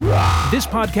This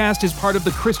podcast is part of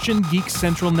the Christian Geek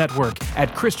Central Network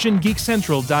at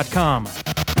ChristianGeekCentral.com.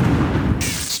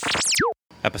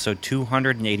 Episode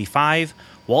 285,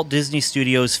 Walt Disney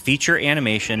Studios Feature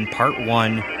Animation, Part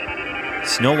 1,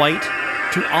 Snow White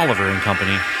to Oliver and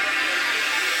Company.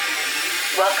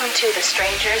 Welcome to the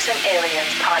Strangers and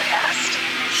Aliens podcast.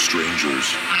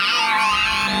 Strangers.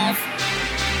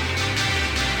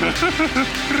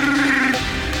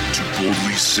 To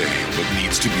boldly say what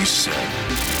needs to be said.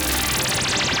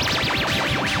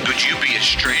 Would you be a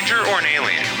stranger or an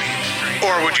alien?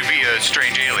 Or would you be a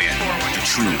strange alien? The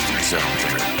truth is out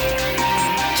there.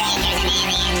 Strangers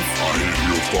and aliens. I am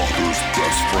your father's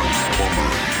best friend,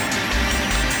 plumber.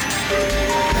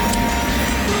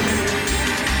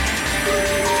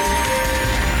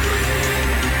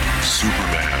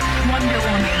 Superman. Wonder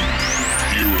Woman.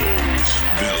 Heroes.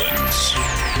 Villains.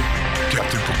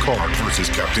 Captain Picard versus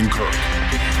Captain Kirk.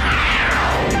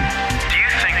 Do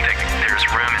you think that there's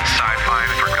room in sci-fi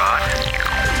for God?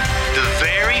 The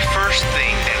very first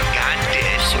thing that God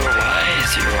did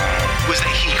was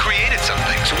that he created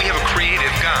something. So we have a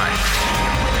creative God.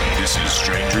 This is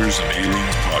Strangers and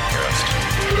Aliens Podcast.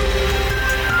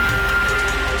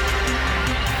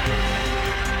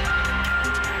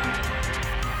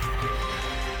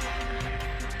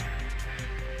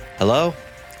 Hello,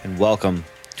 and welcome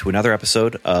to another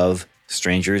episode of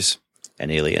Strangers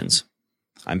and Aliens.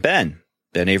 I'm Ben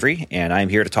Avery, and I'm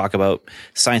here to talk about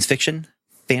science fiction,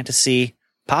 fantasy,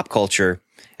 pop culture,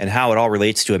 and how it all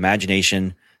relates to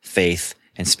imagination, faith,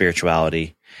 and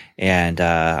spirituality. And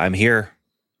I'm here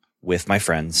with my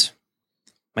friends.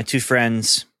 My two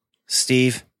friends,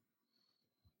 Steve.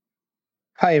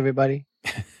 Hi, everybody.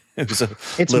 It's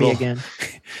me again.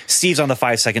 Steve's on the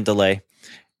 5-second delay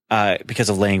because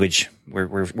of language.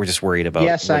 We're just worried about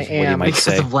yes, what I am. what he might Because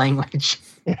say. of language.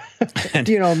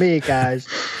 You know me, guys.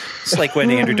 It's like when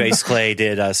Andrew Dice Clay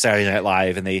did Saturday Night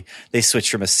Live, and they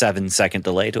switched from a 7-second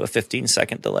delay to a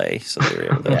 15-second delay, so they were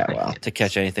able to, to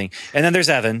catch anything. And then there's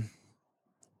Evan.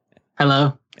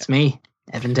 Hello, it's me,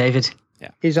 Evan David.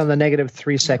 He's on the negative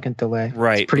 3-second delay.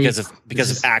 Right, pretty-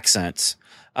 because of accents.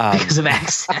 Because of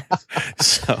accent.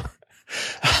 So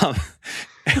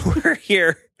we're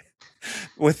here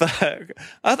with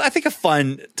I think a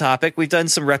fun topic. We've done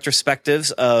some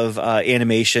retrospectives of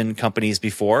animation companies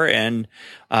before, and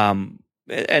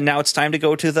now it's time to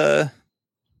go to the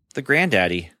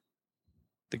granddaddy,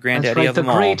 That's right, of the them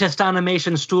all. greatest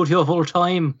animation studio of all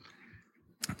time.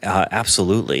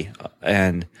 Absolutely,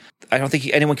 and I don't think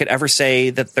anyone could ever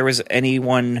say that there was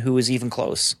anyone who was even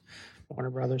close. Warner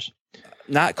Brothers.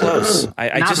 Not close.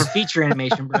 I Not just for feature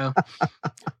animation, bro.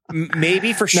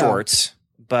 maybe for shorts,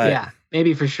 but Yeah,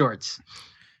 maybe for shorts.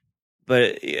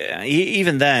 But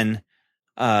even then,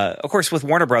 of course, with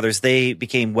Warner Brothers, they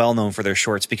became well known for their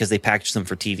shorts because they packaged them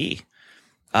for TV.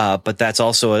 But that's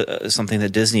also something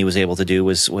that Disney was able to do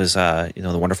was the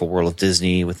Wonderful World of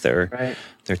Disney with their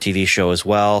TV show as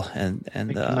well, and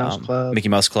Mickey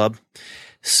Mouse Club.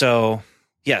 So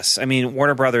yes, I mean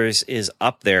Warner Brothers is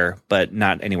up there, but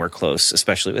not anywhere close,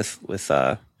 especially with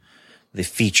the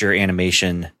feature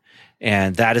animation,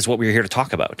 and that is what we're here to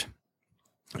talk about.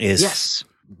 Is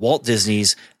Walt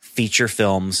Disney's feature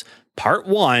films, Part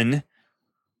 1,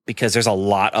 because there's a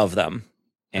lot of them.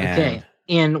 Okay.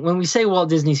 And when we say Walt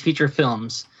Disney's feature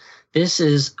films, this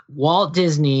is Walt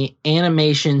Disney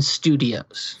Animation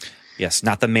Studios. Yes,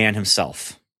 not the man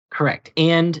himself. Correct.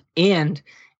 And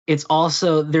it's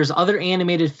also, there's other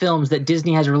animated films that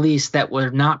Disney has released that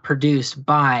were not produced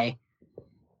by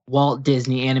Walt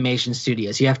Disney Animation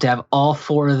Studios. You have to have all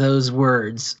four of those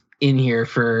words in here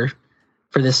for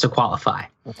this to qualify.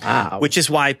 Wow. Which is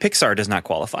why Pixar does not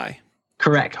qualify.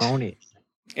 Correct. Tony.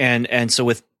 And so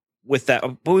with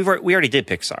that, but we already did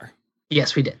Pixar.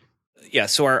 Yes, we did. Yeah,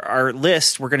 so our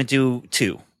list, we're going to do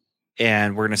 2.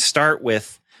 And we're going to start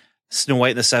with Snow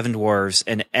White and the Seven Dwarfs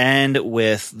and end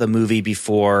with the movie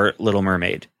before Little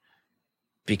Mermaid.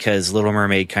 Because Little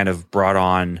Mermaid kind of brought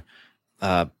on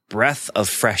a breath of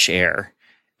fresh air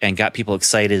and got people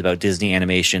excited about Disney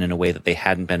animation in a way that they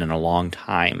hadn't been in a long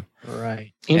time.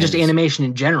 Right. And just animation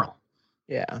in general.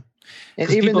 Yeah.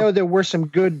 And even though there were some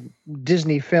good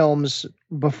Disney films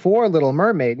before Little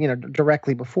Mermaid,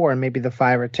 directly before, and maybe the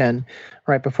 5 or 10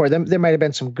 right before them, there might have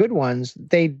been some good ones.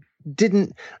 They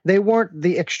weren't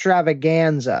the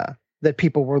extravaganza that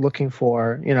people were looking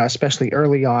for, especially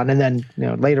early on, and then,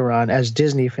 later on as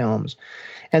Disney films.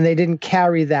 And they didn't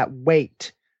carry that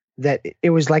weight that it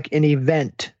was like an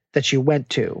event that you went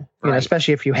to,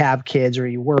 especially if you have kids or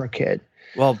you were a kid.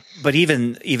 Well, but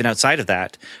even outside of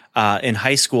that, in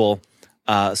high school,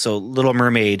 so Little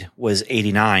Mermaid was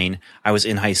 89. I was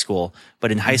in high school,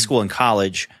 but in high school and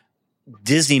college,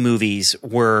 Disney movies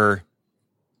were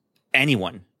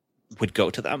anyone would go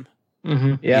to them.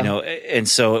 Mm-hmm. Yeah. You know, and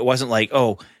so it wasn't like,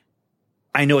 oh,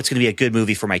 I know it's going to be a good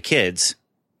movie for my kids.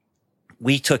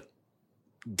 We took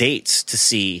dates to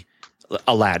see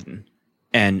Aladdin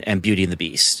and Beauty and the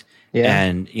Beast. Yeah.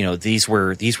 And, you know, these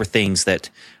were things that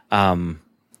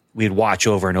we'd watch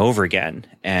over and over again.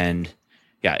 And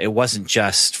yeah, it wasn't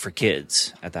just for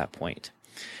kids at that point.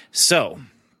 So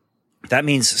that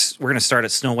means we're going to start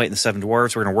at Snow White and the Seven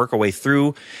Dwarfs. We're going to work our way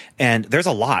through, and there's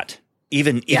a lot.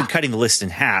 Even cutting the list in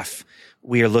half,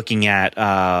 we are looking at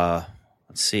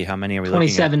let's see, how many are we looking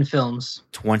at? 27 films.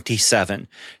 27.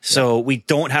 So we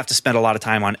don't have to spend a lot of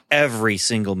time on every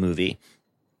single movie,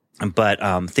 but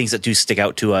things that do stick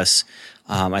out to us,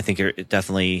 I think are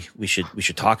definitely we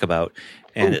should talk about,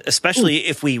 and especially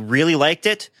if we really liked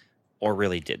it or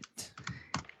really didn't.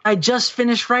 I just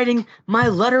finished writing my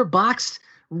Letterboxd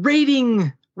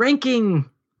ranking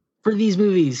for these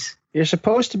movies. You're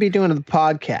supposed to be doing the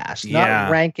podcast,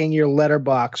 not ranking your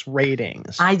Letterbox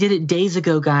ratings. I did it days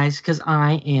ago, guys, because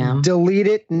I am. Delete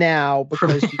it now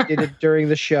because you did it during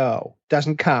the show.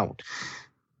 Doesn't count.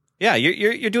 Yeah,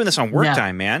 you're doing this on work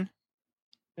time, man.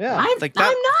 Yeah, I'm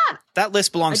not. That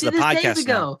list belongs to the podcast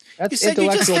now. That's You said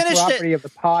you just intellectual finished property of the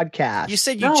podcast. You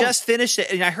said you just finished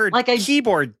it, and I heard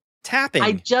keyboard tapping.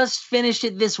 I just finished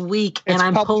it this week, It's and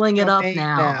I'm public pulling it up domain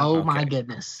now. now. Oh my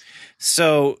goodness!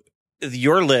 So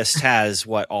your list has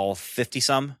what, all 50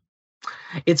 some?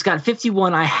 It's got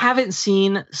 51. I haven't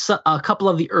seen a couple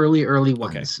of the early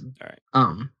ones. Okay.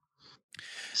 All right.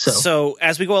 So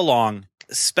as we go along,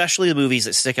 especially the movies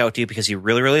that stick out to you because you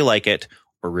really, really like it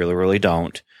or really, really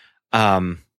don't.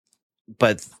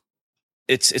 But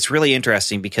it's really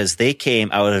interesting because they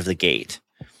came out of the gate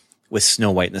with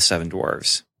Snow White and the Seven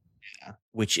Dwarfs,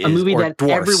 which is a movie that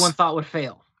dwarfs. everyone thought would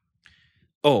fail.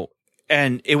 Oh,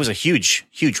 and it was a huge,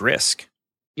 huge risk.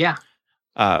 Yeah.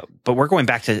 But we're going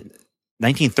back to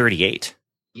 1938.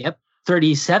 Yep.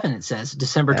 37, it says.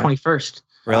 December 21st.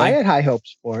 Really? I had high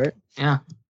hopes for it. Yeah.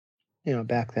 You know,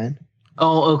 back then.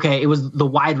 Oh, okay. It was the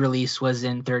wide release was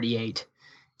in 38,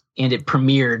 and it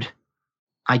premiered,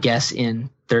 I guess, in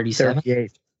 37.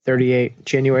 38.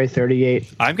 January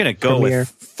 38. I'm going to go with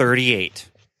 38.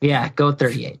 Yeah, go with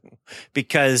 38.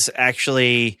 Because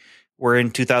actually we're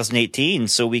in 2018,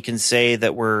 so we can say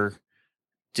that we're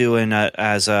doing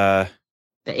as a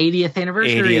the 80th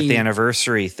anniversary. 80th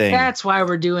anniversary thing. That's why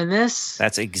we're doing this.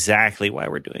 That's exactly why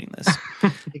we're doing this.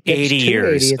 80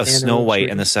 years of Snow White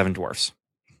and the Seven Dwarfs.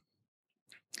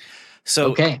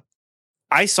 So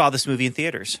I saw this movie in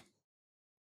theaters.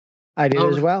 I did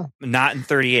as well. Not in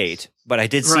 38, but I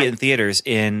did see it in theaters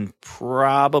in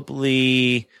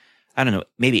probably, I don't know,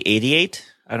 maybe 88.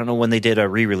 I don't know when they did a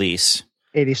re-release.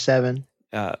 87.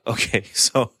 Okay,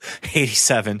 so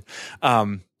 87.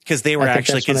 Because they were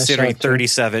actually considering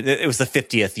 37. It was the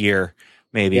 50th year,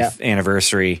 maybe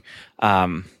anniversary.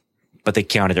 But they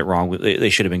counted it wrong. They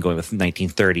should have been going with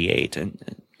 1938.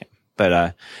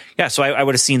 But so I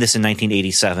would have seen this in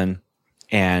 1987,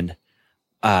 and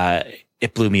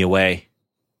it blew me away.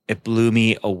 It blew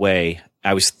me away.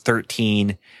 I was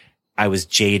 13. I was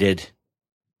jaded.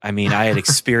 I mean, I had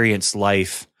experienced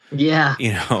life. Yeah.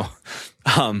 You know,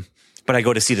 but I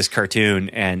go to see this cartoon,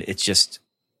 and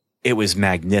it was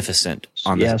magnificent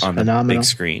on the big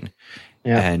screen.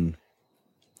 Yeah. And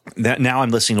that now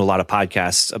I'm listening to a lot of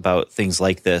podcasts about things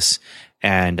like this.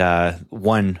 And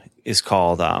one is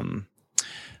called, now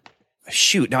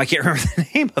I can't remember the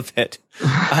name of it.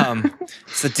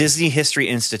 It's the Disney History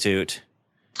Institute.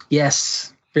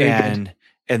 Yes. Very good.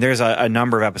 And there's a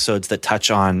number of episodes that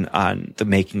touch on the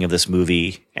making of this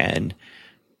movie. And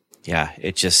yeah,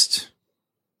 it just,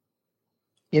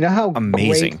 you know how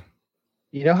amazing.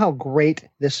 You know how great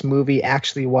this movie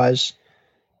actually was?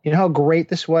 You know how great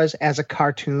this was as a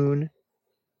cartoon?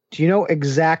 Do you know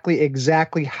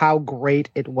exactly how great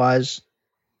it was?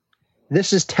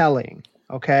 This is telling,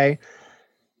 okay?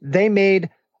 They made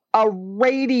a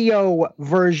radio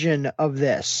version of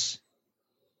this.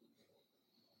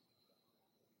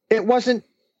 It wasn't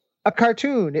a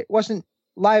cartoon. It wasn't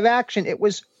live action. It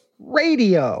was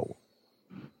radio.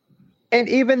 And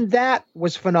even that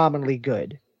was phenomenally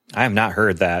good. I have not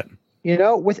heard that. You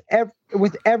know, with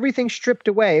everything stripped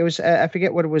away, it was I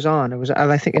forget what it was on. It was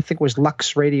I think it was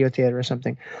Lux Radio Theater or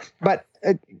something. But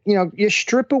you know, you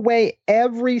strip away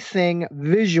everything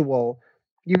visual,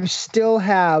 you still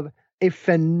have a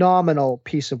phenomenal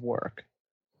piece of work.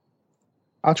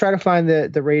 I'll try to find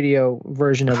the radio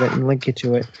version of it and link you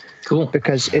to it. Cool,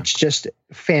 because it's just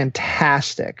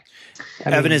fantastic.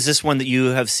 Evan, is this one that you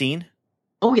have seen?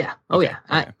 Oh yeah,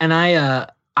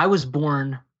 I was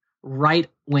born right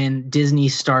when Disney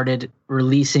started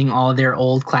releasing all their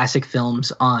old classic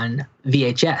films on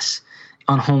VHS,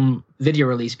 on home video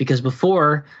release, because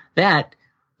before that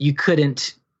you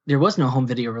couldn't, there was no home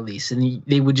video release, and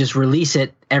they would just release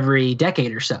it every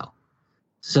decade or so.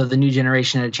 So the new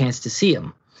generation had a chance to see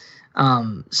them.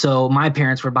 So my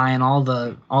parents were buying all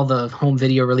the home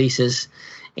video releases,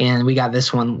 and we got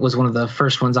this one, was one of the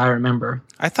first ones I remember.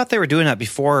 I thought they were doing that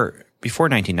before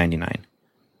 1999.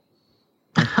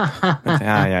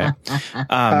 Yeah.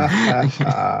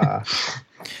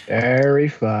 Very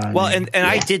fun. Well, and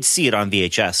I did see it on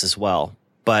VHS as well,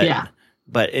 but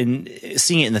in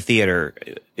seeing it in the theater,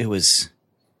 it was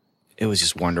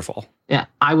just wonderful. Yeah,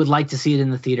 I would like to see it in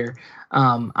the theater.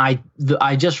 I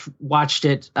just watched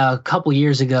it a couple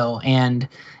years ago, and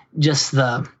just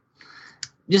as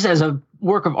a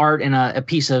work of art and a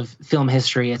piece of film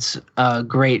history, it's a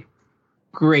great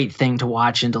thing to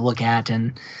watch and to look at.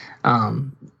 And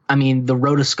I mean, the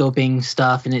rotoscoping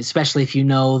stuff, and especially if you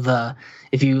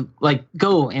like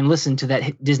go and listen to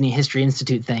that Disney History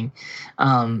Institute thing,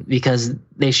 because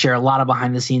they share a lot of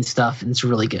behind the scenes stuff, and it's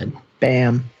really good.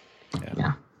 Bam.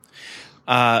 Yeah.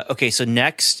 Okay, so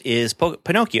next is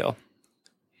Pinocchio,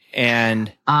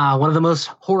 and one of the most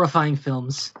horrifying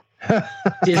films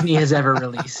Disney has ever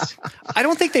released. I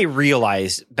don't think they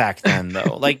realized back then,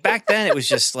 though. Like back then, it was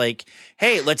just like,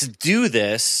 "Hey, let's do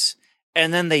this,"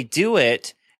 and then they do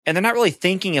it, and they're not really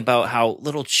thinking about how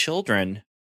little children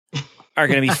are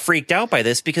going to be freaked out by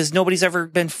this, because nobody's ever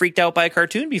been freaked out by a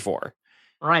cartoon before.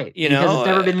 Right. You because know, it's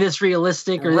never been this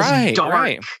realistic or this dark.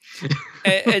 Right.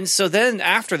 and so then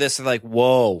after this, they're like,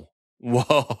 whoa.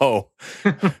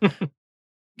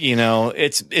 You know,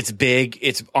 it's big.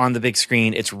 It's on the big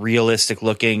screen. It's realistic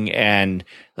looking, and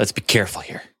let's be careful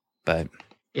here. But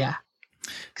yeah,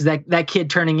 because that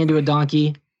kid turning into a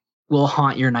donkey will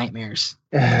haunt your nightmares.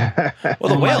 Well,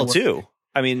 the whale too.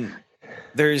 I mean,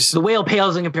 the whale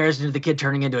pales in comparison to the kid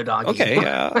turning into a donkey. Okay,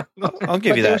 yeah, I'll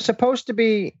give you that. It was supposed to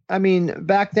be. I mean,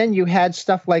 back then you had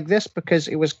stuff like this because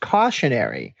it was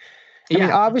cautionary. I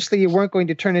mean, obviously you weren't going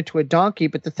to turn into a donkey,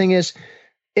 but the thing is,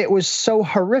 it was so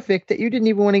horrific that you didn't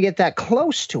even want to get that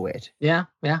close to it. Yeah.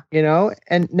 You know,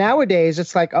 and nowadays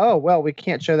it's like, oh, well, we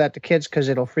can't show that to kids because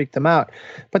it'll freak them out.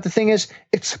 But the thing is,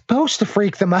 it's supposed to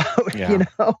freak them out, you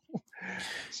know?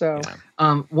 So,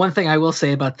 one thing I will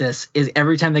say about this is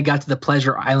every time they got to the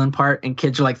Pleasure Island part and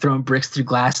kids are like throwing bricks through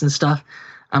glass and stuff,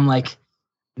 I'm like,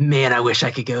 man, I wish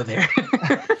I could go there.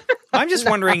 I'm just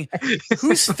wondering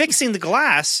who's fixing the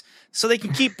glass so they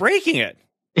can keep breaking it.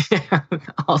 Yeah,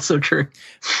 also true.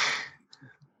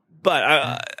 But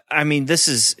I mean, this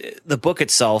is the book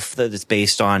itself that it's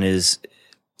based on it's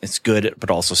good, but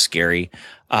also scary.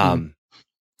 And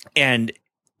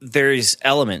there's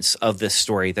elements of this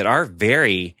story that are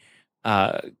very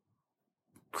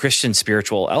Christian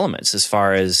spiritual elements, as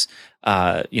far as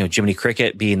Jiminy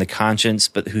Cricket being the conscience,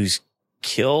 but who's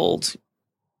killed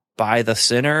by the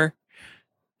sinner.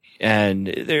 And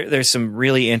there's some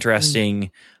really interesting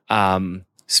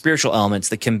spiritual elements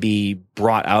that can be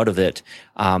brought out of it.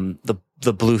 The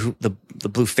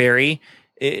blue fairy,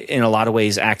 in a lot of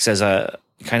ways, acts as a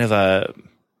kind of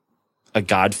a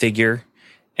god figure,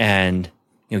 and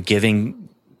giving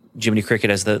Jiminy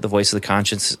Cricket as the voice of the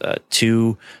conscience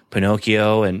to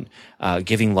Pinocchio, and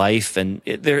giving life. And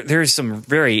there's some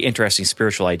very interesting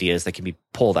spiritual ideas that can be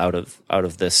pulled out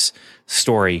of this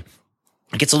story.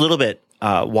 It gets a little bit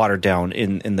watered down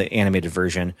in the animated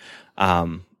version,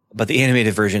 but the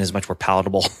animated version is much more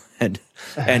palatable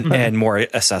and more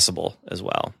accessible as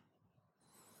well.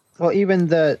 Well, even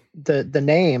the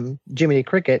name Jiminy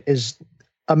Cricket is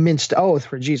a minced oath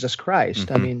for Jesus Christ.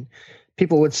 Mm-hmm. I mean,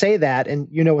 people would say that, and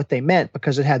you know what they meant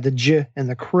because it had the j and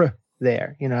the cr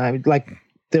there. I mean, like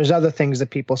there's other things that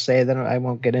people say that I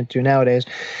won't get into nowadays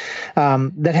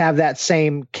that have that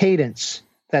same cadence,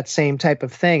 that same type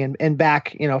of thing. And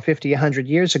back, 50, 100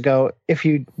 years ago, if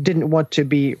you didn't want to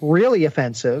be really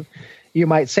offensive, you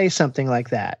might say something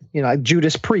like that. Like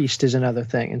Judas Priest is another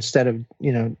thing instead of,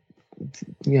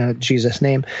 Jesus'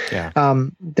 name. Yeah.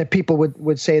 That people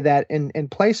would say that in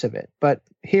place of it. But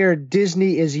here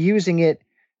Disney is using it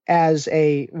as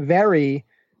a very,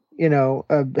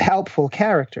 a helpful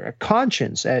character, a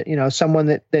conscience, someone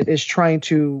that is trying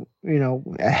to,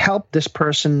 help this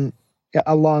person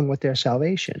along with their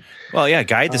salvation. Well, yeah,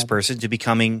 guide this person to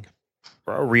becoming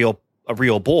a real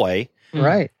boy,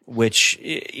 right? Which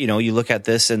you look at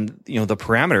this, and the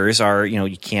parameters are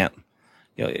you can't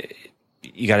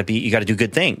you got to do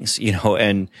good things,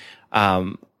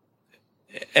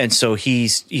 and so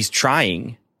he's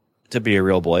trying to be a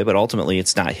real boy, but ultimately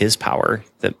it's not his power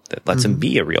that lets him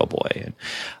be a real boy.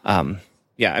 And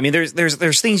Yeah, I mean,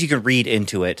 there's things you can read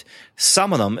into it.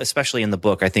 Some of them, especially in the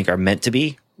book, I think are meant to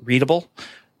be readable.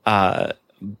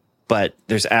 But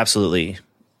there's absolutely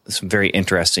some very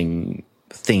interesting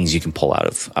things you can pull out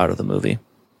of the movie.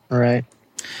 All right.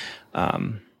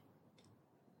 And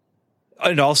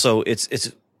also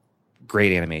it's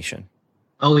great animation.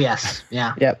 Oh yes,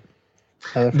 yeah. Yep.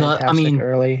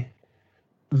 Early.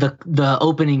 The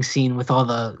opening scene with all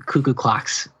the cuckoo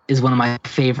clocks is one of my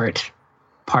favorite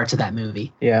parts of that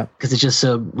movie. Yeah. Because it's just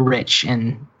so rich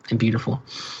and beautiful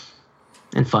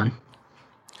and fun.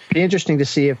 Be interesting to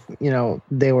see if,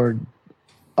 they were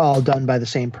all done by the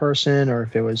same person or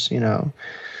if it was, I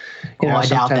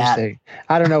doubt that.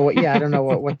 I don't know what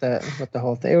the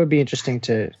whole thing. It would be interesting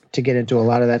to get into a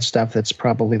lot of that stuff that's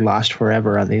probably lost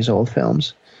forever on these old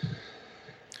films.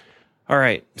 All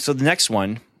right. So the next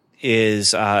one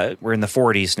is we're in the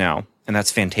 40s now, and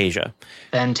that's Fantasia.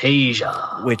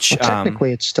 Which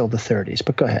technically it's still the 30s,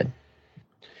 but go ahead.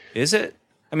 Is it?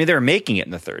 I mean, they were making it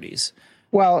in the 30s.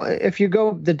 Well, if you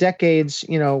go the decades,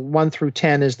 1 through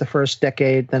 10 is the first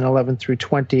decade, then 11 through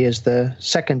 20 is the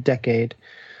second decade.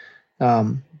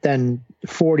 Then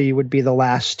 40 would be the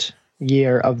last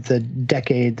year of the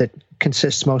decade that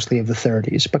consists mostly of the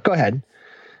 30s. But go ahead.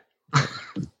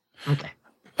 Okay.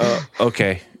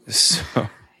 Okay.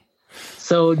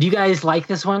 So do you guys like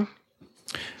this one?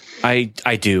 I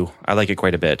do. I like it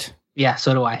quite a bit. Yeah,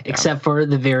 so do I. Except for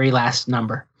the very last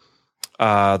number.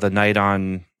 The Night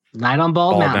on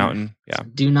Bald Mountain. Yeah.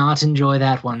 Do not enjoy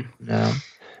that one. No.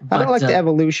 I don't like the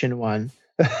evolution one.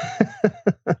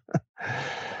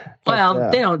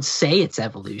 Well, they don't say it's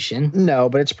evolution. No,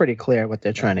 but it's pretty clear what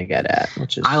they're trying to get at.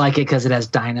 Which is, I like it because it has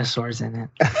dinosaurs in it.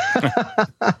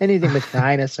 Anything with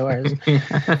dinosaurs,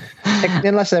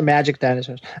 unless they're magic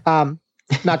dinosaurs.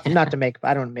 Not to make.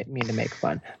 I don't mean to make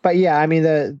fun, but yeah, I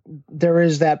mean there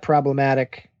is that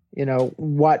problematic.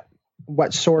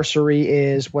 What sorcery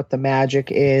is, what the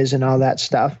magic is, and all that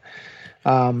stuff.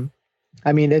 I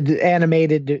mean, it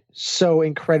animated so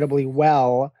incredibly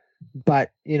well,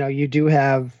 but you do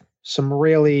have some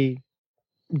really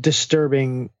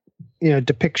disturbing,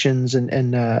 depictions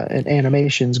and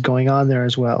animations going on there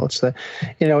as well. It's the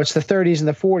 30s and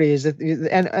the 40s,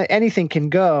 and anything can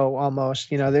go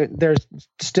almost. They're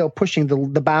still pushing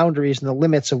the boundaries and the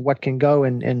limits of what can go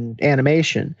in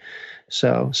animation.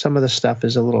 So some of the stuff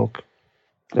is a little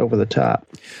over the top.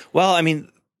 Well, I mean,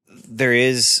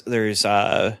 there's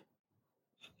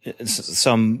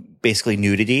some basically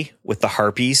nudity with the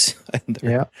harpies.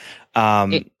 Yeah. Are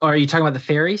you talking about the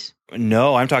fairies?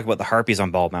 No, I'm talking about the harpies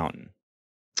on Bald Mountain.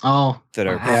 Oh, that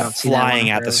are flying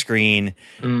at the screen.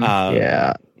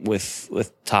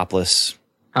 With topless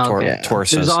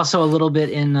torsos. There's also a little bit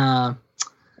in the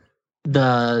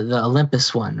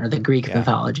Olympus one or the Greek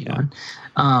mythology one.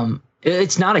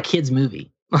 It's not a kid's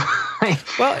movie.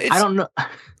 Well, I don't know.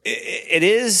 It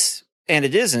is and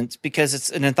it isn't because it's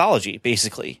an anthology,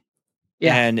 basically.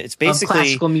 Yeah, and it's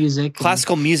basically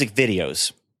classical music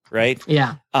videos, right?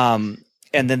 Yeah. And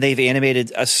then they've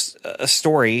animated a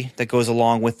story that goes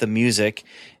along with the music.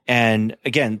 And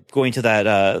again, going to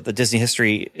that the Disney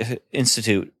History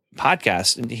Institute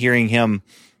podcast and hearing him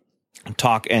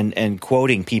talk and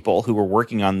quoting people who were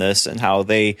working on this and how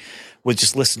they would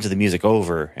just listen to the music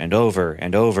over and over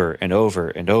and over and over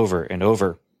and over and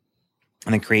over,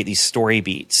 and then create these story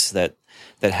beats that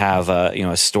have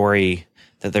a story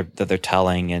that they're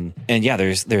telling. And yeah,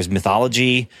 there's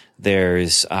mythology,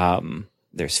 there's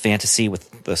fantasy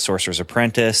with the Sorcerer's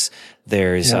Apprentice,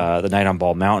 there's the Night on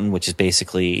Bald Mountain, which is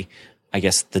basically, I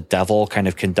guess, the devil kind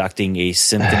of conducting a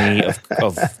symphony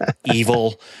of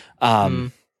evil.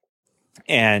 And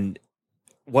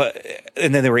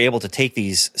then they were able to take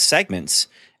these segments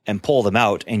and pull them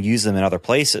out and use them in other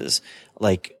places,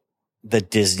 like the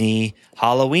Disney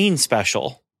Halloween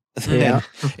special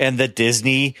and the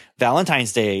Disney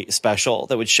Valentine's Day special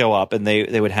that would show up, and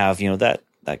they would have,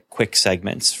 that quick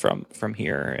segments from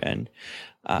here. And,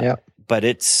 but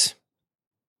it's,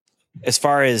 as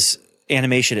far as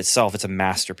animation itself, it's a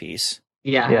masterpiece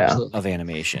of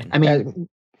animation. I mean,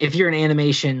 if you're an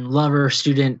animation lover,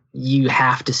 student, you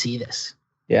have to see this.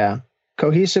 Yeah.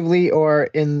 Cohesively or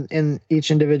in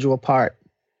each individual part.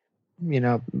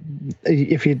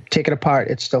 If you take it apart,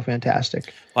 it's still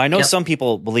fantastic. Well, I know some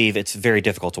people believe it's very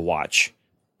difficult to watch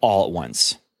all at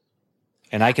once.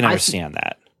 And I can understand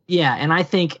that. Yeah. And I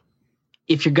think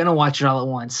if you're going to watch it all at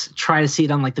once, try to see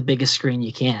it on like the biggest screen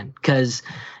you can. Because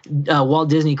Walt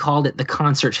Disney called it the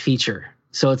concert feature.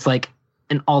 So it's like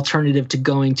an alternative to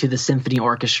going to the symphony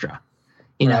orchestra.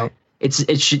 You know,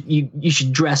 you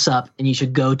should dress up and you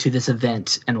should go to this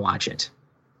event and watch it.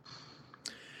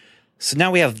 So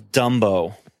now we have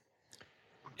Dumbo.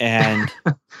 And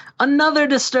another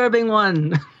disturbing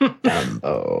one.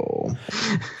 Oh,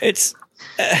 it's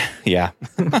yeah.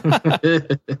 We got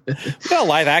a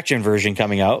live action version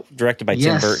coming out, directed by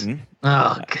Tim Burton.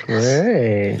 Oh,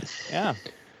 great. Yeah.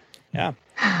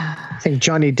 I think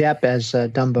Johnny Depp as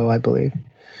Dumbo, I believe.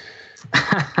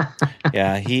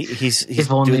 Yeah, he's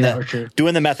If only doing that were true.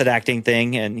 doing the method acting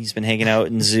thing, and he's been hanging out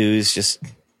in zoos, just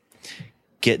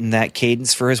getting that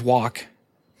cadence for his walk.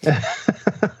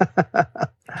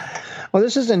 Well,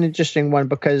 this is an interesting one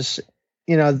because,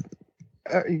 you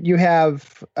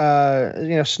have,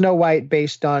 Snow White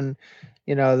based on,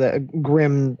 the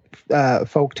grim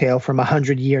folktale from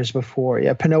 100 years before. You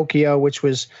have Pinocchio, which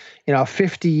was, a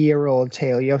 50-year-old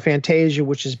tale. You have Fantasia,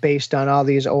 which is based on all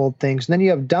these old things. And then you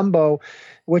have Dumbo,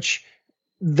 which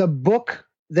the book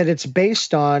that it's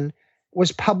based on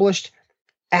was published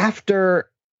after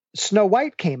Snow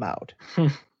White came out.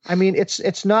 I mean,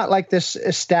 it's not like this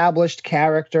established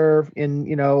character in,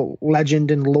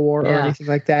 legend and lore or anything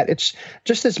like that. It's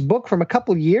just this book from a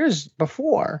couple years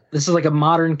before. This is like a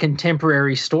modern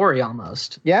contemporary story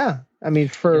almost. Yeah. I mean,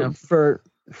 for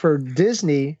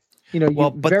Disney,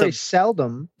 very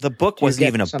seldom. The book wasn't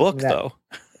even a book, though.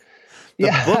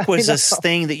 The book was this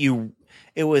thing that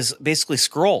it was basically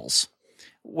scrolls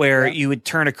where you would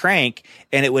turn a crank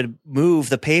and it would move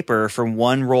the paper from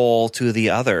one roll to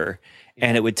the other.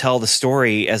 And it would tell the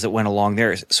story as it went along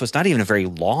there. So it's not even a very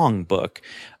long book.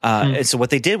 And so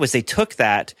what they did was they took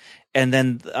that, and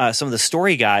then some of the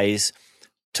story guys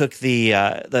took the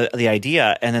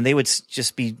idea, and then they would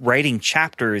just be writing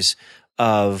chapters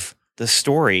of the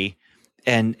story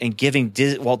and giving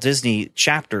Walt Disney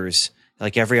chapters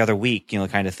like every other week,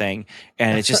 kind of thing.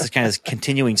 And it's just this kind of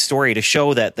continuing story to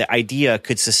show that the idea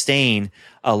could sustain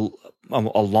a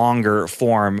longer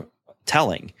form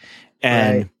telling.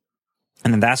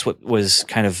 And then that's what was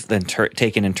kind of then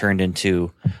taken and turned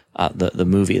into the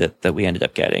movie that we ended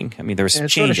up getting. I mean, there was some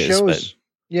changes, but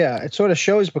it sort of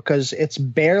shows because it's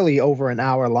barely over an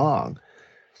hour long.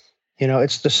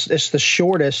 It's the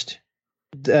shortest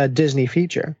Disney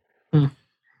feature.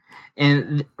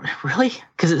 And really,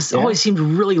 because it's always seemed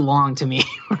really long to me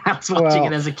when I was watching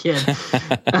it as a kid.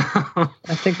 I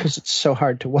think because it's so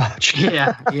hard to watch.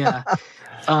 Yeah.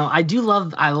 I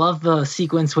love the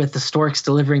sequence with the storks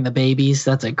delivering the babies.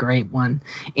 That's a great one.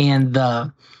 And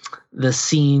the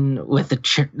scene with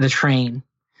the train,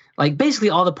 like basically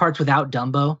all the parts without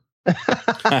Dumbo.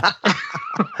 I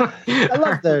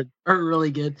love are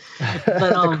really good. But,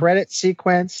 the credit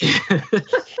sequence.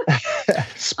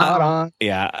 Spot on.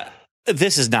 Yeah.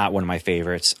 This is not one of my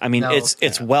favorites. I mean,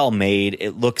 it's well made.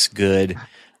 It looks good,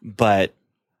 but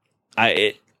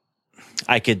I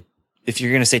could, if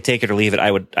you're going to say take it or leave it,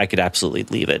 I could absolutely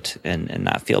leave it and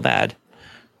not feel bad.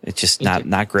 It's just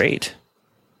not great.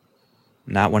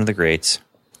 Not one of the greats.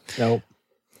 Nope.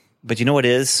 But you know what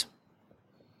is?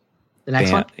 The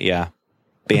next one? Yeah.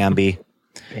 Bambi.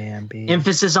 Bambi.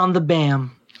 Emphasis on the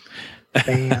Bam.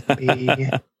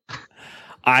 Bambi.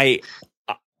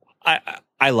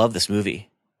 I love this movie.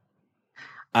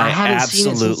 I haven't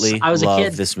absolutely seen it since I was a kid.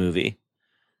 love this movie.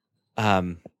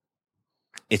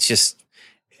 It's just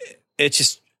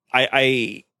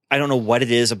I don't know what it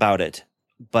is about it,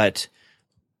 but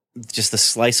just the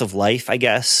slice of life, I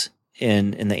guess,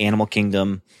 in the animal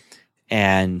kingdom,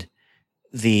 and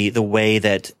the way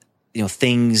that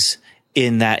things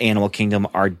in that animal kingdom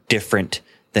are different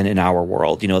than in our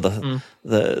world.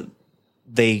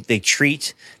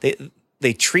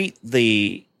 They treat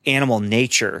the animal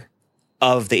nature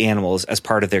of the animals as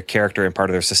part of their character and part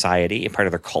of their society and part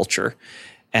of their culture.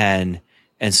 And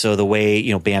so the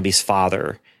way, Bambi's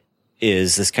father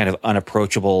is this kind of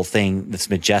unapproachable thing, this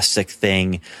majestic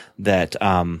thing that,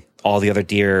 all the other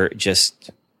deer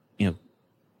just,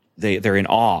 they're in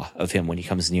awe of him when he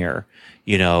comes near,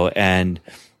 and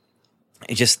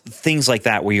just things like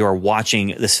that, where you are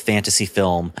watching this fantasy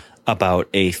film about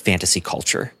a fantasy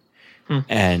culture.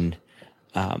 And,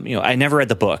 I never read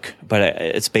the book, but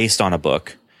it's based on a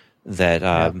book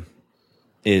that,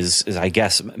 is I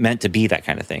guess meant to be that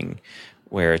kind of thing,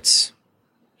 where it's,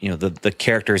 the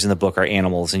characters in the book are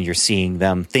animals, and you're seeing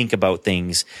them think about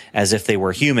things as if they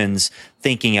were humans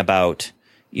thinking about,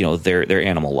 their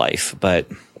animal life. But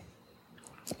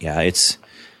yeah,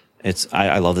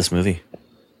 I love this movie.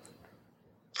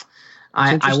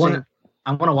 I want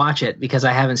to watch it because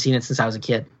I haven't seen it since I was a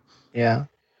kid. Yeah.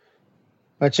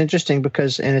 Well, it's interesting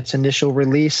because in its initial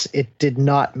release, it did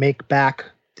not make back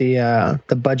the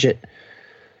budget.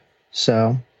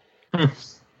 So,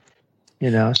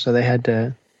 so they had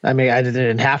to, I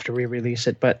didn't have to re-release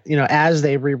it, but, as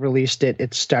they re-released it,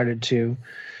 it started to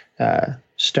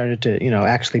started to,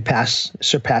 actually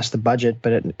surpass the budget,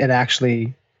 but it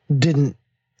actually didn't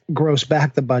gross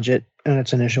back the budget in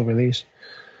its initial release.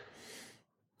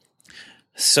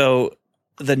 So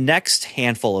the next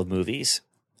handful of movies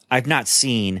I've not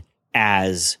seen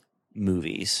as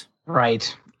movies.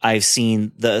 Right. I've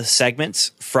seen the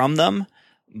segments from them,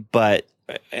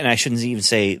 and I shouldn't even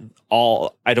say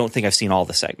all, I don't think I've seen all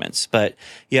the segments, but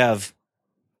you have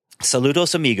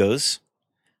Saludos Amigos,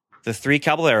 The Three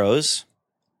Caballeros,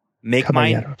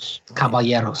 Caballeros.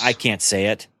 I can't say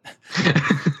it.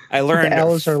 I learned the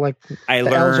L's are like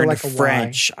a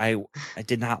French. I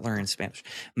did not learn Spanish.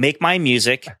 Make My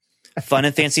Music, Fun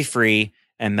and Fancy Free,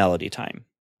 and Melody Time.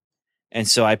 And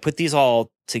so I put these all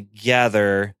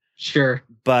together. Sure.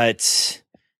 But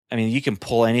I mean, you can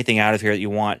pull anything out of here that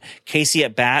you want. Casey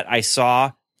at Bat, I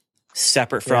saw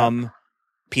separate from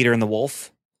Peter and the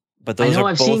Wolf. But those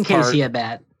I've seen Casey at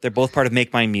Bat. They're both part of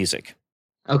Make My Music.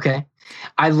 Okay.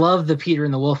 I love the Peter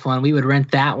and the Wolf one. We would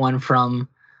rent that one from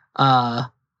the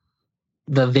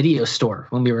video store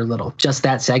when we were little, just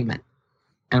that segment,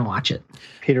 and watch it.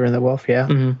 Peter and the Wolf, yeah.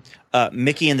 Mm-hmm.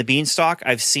 Mickey and the Beanstalk,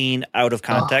 I've seen out of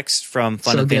context from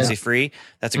Fun and Fancy Free.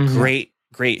 That's a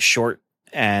great short,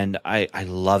 and I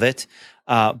love it.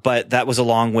 But that was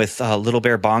along with Little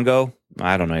Bear Bongo.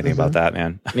 I don't know anything about that,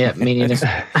 man. Yeah, me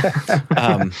neither.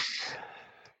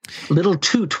 Little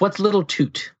Toot. What's Little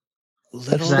Toot?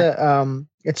 It's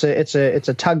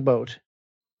a tugboat.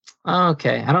 Oh,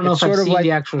 okay. I don't know if I've seen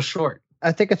the actual short.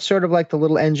 I think it's sort of like The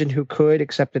Little Engine Who Could,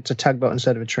 except it's a tugboat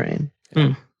instead of a train.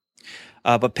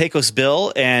 But Pecos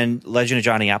Bill and Legend of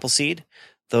Johnny Appleseed,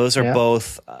 those are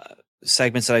both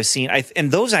segments that I've seen.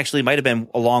 And those actually might have been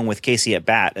along with Casey at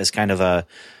Bat as kind of a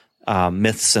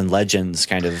myths and legends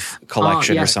kind of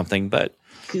collection or something. But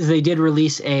because they did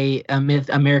release a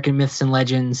American Myths and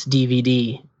Legends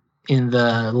DVD in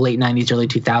the late 90s, early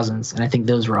 2000s, and I think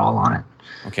those were all on it.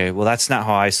 Okay, well, that's not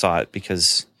how I saw it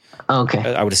because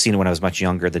I would have seen it when I was much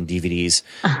younger than DVDs.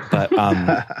 But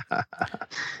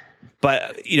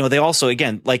but they also,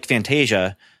 again, like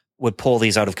Fantasia, would pull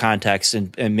these out of context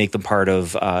and make them part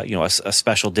of a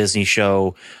special Disney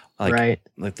show, like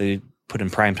they put in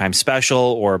Primetime Special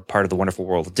or part of the Wonderful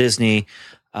World of Disney.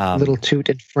 Little Toot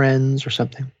and Friends or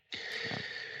something.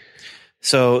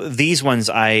 So these ones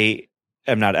I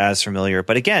am not as familiar,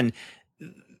 but again,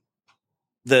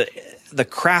 the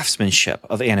craftsmanship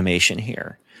of animation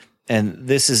here, and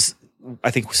this is,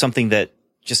 I think, something that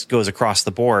just goes across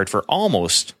the board for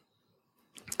almost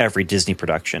every Disney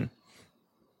production,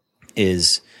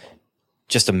 is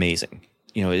just amazing.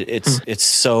 It's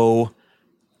so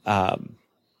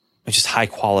it's just high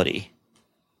quality.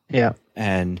 Yeah.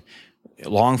 And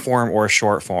long form or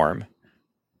short form,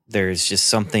 there's just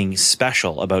something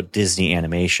special about Disney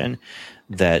animation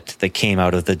that came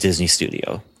out of the Disney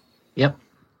studio. Yep.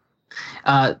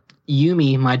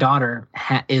 Yumi, my daughter,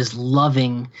 is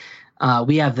loving.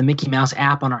 We have the Mickey Mouse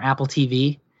app on our Apple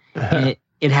TV, and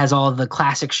it has all the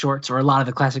classic shorts, or a lot of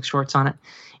the classic shorts on it,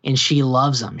 and she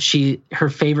loves them. Her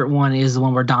favorite one is the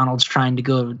one where Donald's trying to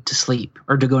go to sleep,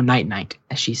 or to go night,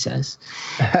 as she says,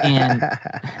 and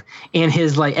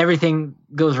his, like, everything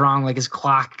goes wrong, like his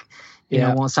clock,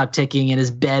 won't stop ticking, and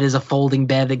his bed is a folding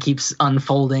bed that keeps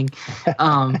unfolding.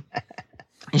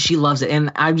 And she loves it.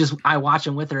 And I watch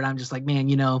them with her, and I'm just like, man,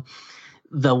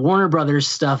 the Warner Brothers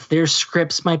stuff, their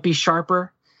scripts might be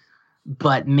sharper,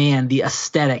 but man, the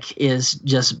aesthetic is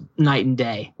just night and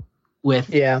day with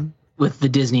the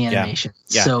Disney animation.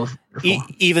 Yeah. So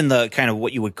even the kind of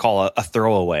what you would call a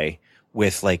throwaway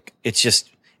with, like, it's just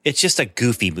a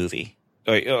goofy movie,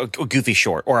 or a goofy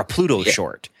short, or a Pluto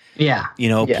short. Yeah.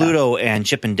 Pluto and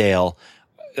Chip and Dale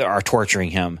are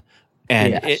torturing him.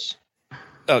 And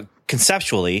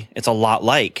conceptually, it's a lot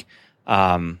like,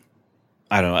 I don't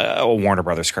know, a Warner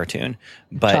Brothers cartoon,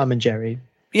 but Tom and Jerry.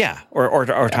 Yeah.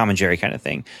 Or Tom and Jerry kind of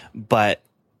thing. But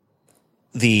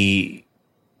the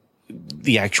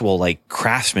actual, like,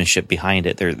 craftsmanship behind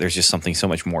it, there's just something so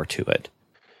much more to it.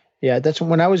 Yeah. That's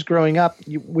when I was growing up,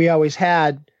 we always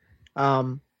had,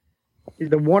 the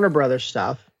Warner Brothers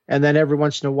stuff. And then every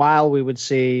once in a while we would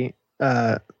see,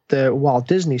 the Walt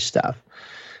Disney stuff.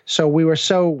 So we were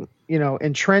so,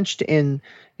 entrenched in,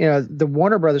 the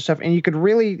Warner Brothers stuff, and you could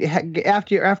really,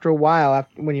 after a while,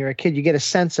 when you're a kid, you get a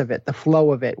sense of it, the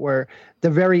flow of it, where the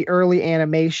very early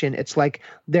animation, it's like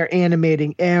they're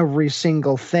animating every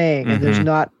single thing, and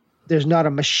there's not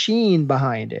a machine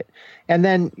behind it. And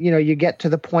then, you get to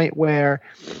the point where,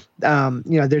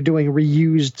 they're doing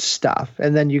reused stuff,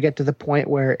 and then you get to the point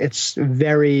where it's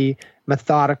very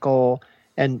methodical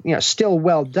and still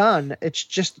well done. It's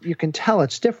just you can tell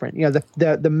it's different.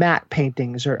 The matte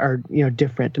paintings are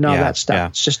different and all that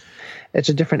stuff. Yeah. It's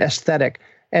a different aesthetic.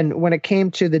 And when it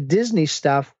came to the Disney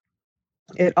stuff,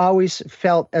 it always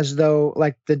felt as though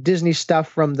like the Disney stuff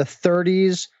from the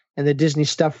 30s and the Disney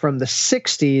stuff from the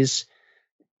 60s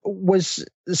was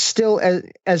still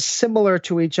as similar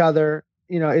to each other.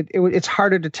 It's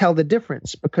harder to tell the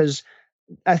difference because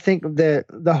I think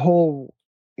the whole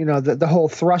the whole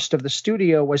thrust of the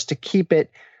studio was to keep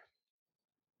it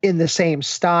in the same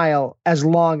style as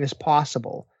long as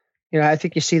possible. I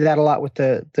think you see that a lot with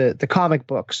the comic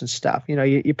books and stuff.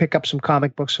 You pick up some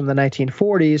comic books from the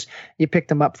 1940s, you pick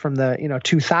them up from the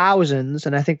 2000s,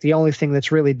 and I think the only thing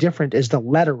that's really different is the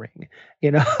lettering.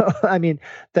 I mean,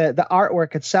 the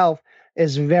artwork itself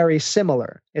is very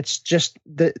similar. It's just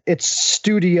it's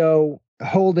studio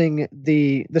holding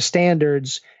the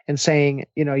standards and saying,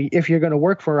 if you're going to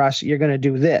work for us, you're going to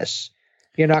do this.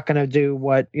 You're not going to do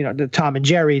what the Tom and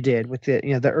Jerry did with the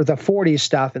 40s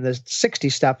stuff, and the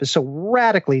 60s stuff is so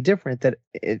radically different that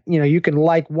you can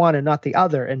like one and not the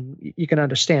other, and you can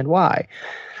understand why.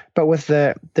 But with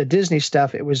the Disney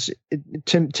stuff, it was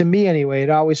to me anyway. It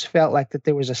always felt like that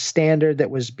there was a standard that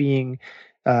was being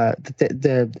that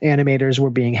the animators were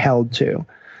being held to,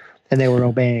 and they were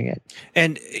obeying it.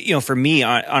 And for me,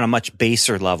 on a much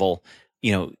baser level,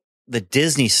 the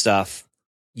Disney stuff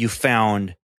you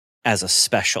found as a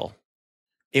special.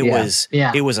 It was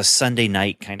a Sunday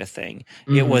night kind of thing.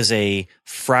 Mm-hmm. It was a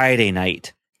Friday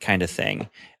night kind of thing,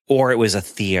 or it was a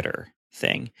theater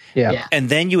thing. Yeah. And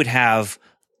then you would have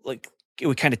it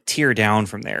would kind of tear down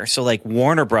from there. So like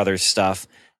Warner Brothers stuff,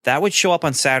 that would show up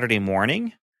on Saturday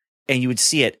morning and you would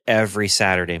see it every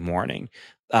Saturday morning.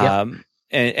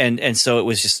 And so it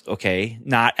was just, okay,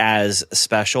 not as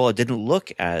special. It didn't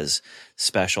look as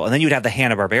special. And then you'd have the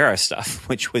Hanna-Barbera stuff,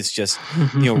 which was just,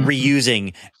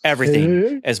 reusing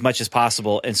everything as much as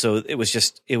possible. And so it was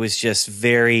just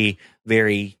very,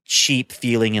 very cheap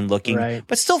feeling and looking,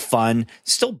 but still fun,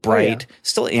 still bright,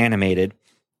 still animated.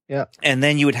 Yeah. And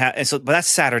then you would have, but that's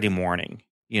Saturday morning,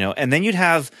 and then you'd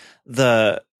have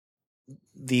the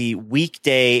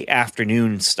weekday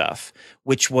afternoon stuff,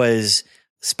 which was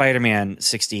Spider-Man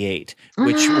 68,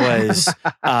 which was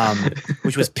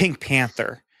Pink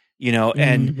Panther,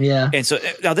 and so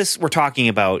now this we're talking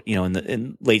about,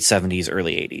 in late 70s,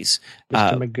 early 80s.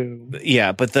 Mr. Magoo.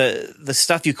 Yeah, but the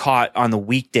stuff you caught on the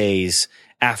weekdays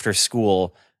after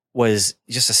school was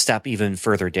just a step even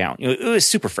further down. It was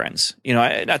Super Friends,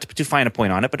 not to find a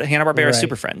point on it, but Hanna-Barbera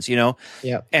Super Friends,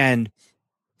 and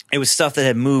it was stuff that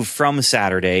had moved from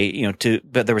Saturday,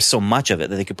 but there was so much of it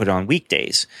that they could put it on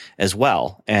weekdays as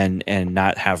well and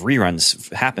not have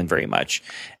reruns happen very much.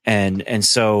 And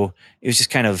so it was just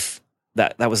kind of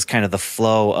that was kind of the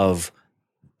flow of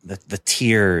the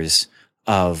tiers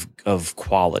of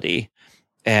quality.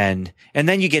 And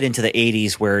then you get into the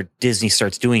 80s where Disney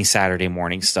starts doing Saturday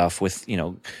morning stuff with,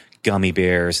 Gummy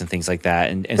Bears and things like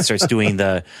that and starts doing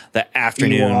the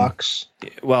afternoon. Ewoks.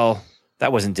 Well,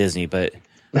 that wasn't Disney, but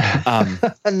no,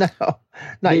 not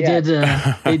they yet.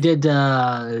 They did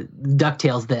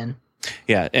DuckTales then.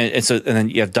 Yeah, and then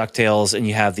you have DuckTales and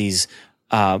you have these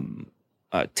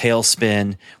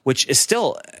Tailspin, which is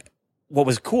still what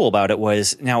was cool about it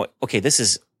was now, okay, this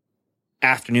is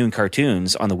afternoon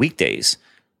cartoons on the weekdays,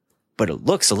 but it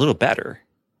looks a little better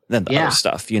than the other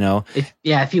stuff,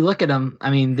 If you look at them, I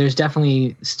mean, there's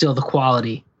definitely still the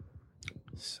quality.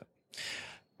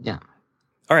 Yeah.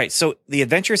 All right, so The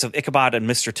Adventures of Ichabod and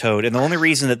Mr. Toad, and the only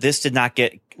reason that this did not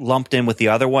get lumped in with the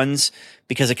other ones,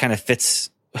 because it kind of fits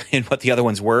in what the other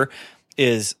ones were,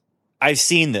 is I've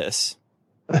seen this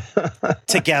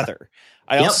together.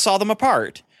 I also saw them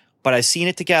apart, but I've seen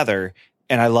it together,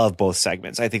 and I love both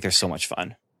segments. I think they're so much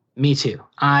fun. Me too.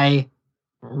 I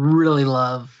really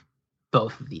love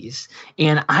both of these.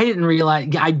 And I didn't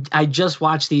realize, I just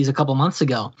watched these a couple months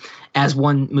ago as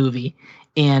one movie.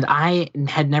 And I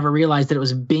had never realized that it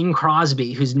was Bing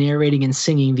Crosby who's narrating and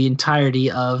singing the entirety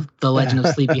of The Legend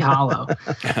of Sleepy Hollow,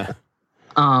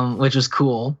 which was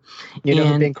cool. You know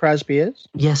who Bing Crosby is?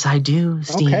 Yes, I do,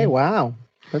 Steve. Okay, wow.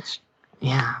 That's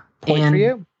point for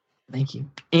you. Thank you.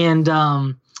 And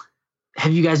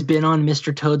have you guys been on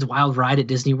Mr. Toad's Wild Ride at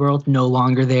Disney World? No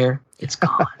longer there. It's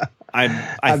gone.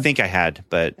 I think I had,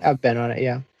 but I've been on it,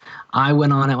 yeah. I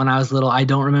went on it when I was little. I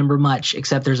don't remember much,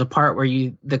 except there's a part where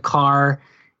the car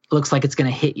looks like it's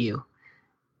going to hit you.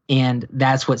 And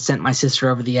that's what sent my sister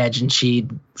over the edge. And she,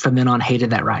 from then on,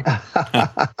 hated that ride.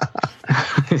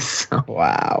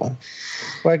 Wow.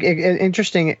 Well,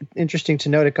 interesting to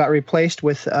note, it got replaced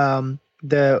with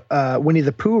Winnie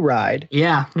the Pooh ride.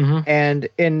 Yeah. Mm-hmm.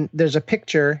 And there's a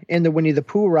picture in the Winnie the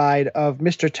Pooh ride of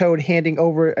Mr. Toad handing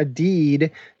over a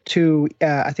deed to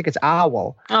I think it's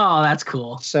Owl. Oh, that's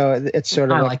cool. So it's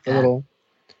sort of like a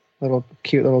little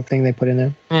cute little thing they put in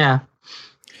there. Yeah.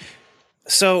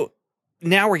 So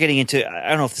now we're getting into, I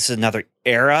don't know if this is another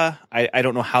era. I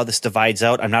don't know how this divides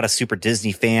out. I'm not a super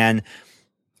Disney fan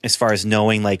as far as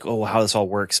knowing like, oh, how this all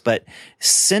works. But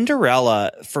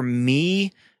Cinderella, for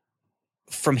me,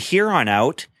 from here on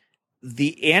out,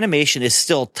 the animation is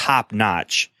still top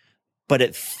notch, but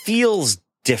it feels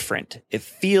different. It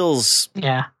feels,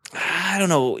 I don't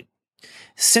know.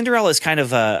 Cinderella is kind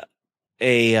of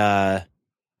a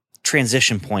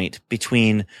transition point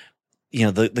between,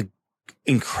 the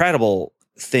incredible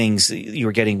things you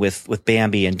were getting with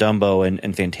Bambi and Dumbo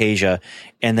and Fantasia,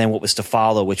 and then what was to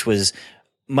follow, which was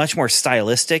much more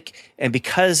stylistic. And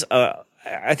because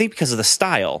I think because of the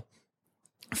style,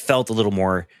 felt a little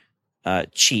more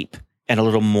cheap and a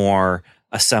little more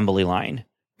assembly line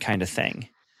kind of thing.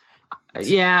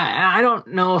 Yeah, I don't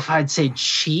know if I'd say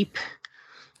cheap,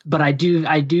 but I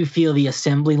do feel the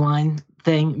assembly line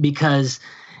thing, because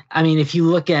I mean, if you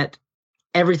look at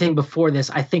everything before this,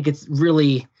 I think it's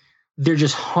really, they're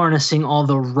just harnessing all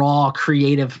the raw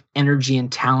creative energy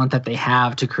and talent that they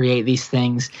have to create these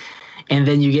things. And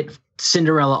then you get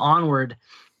Cinderella onward,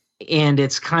 and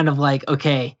it's kind of like,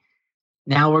 okay,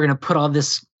 now we're going to put all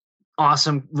this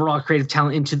awesome raw creative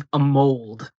talent into a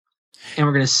mold, and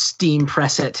we're going to steam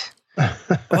press it.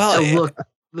 Well,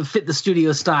 to fit the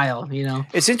studio style,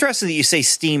 It's interesting that you say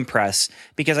steam press,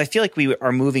 because I feel like we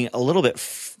are moving a little bit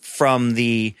from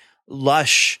the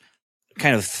lush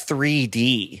kind of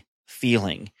 3D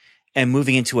feeling and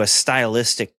moving into a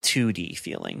stylistic 2D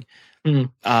feeling.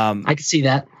 I can see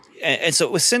that. And so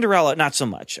with Cinderella, not so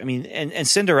much. I mean, and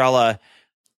Cinderella,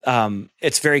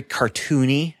 it's very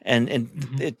cartoony, and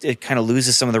it kind of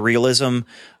loses some of the realism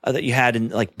that you had in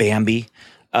like Bambi.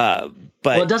 But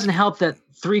it doesn't help that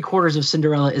 3/4 of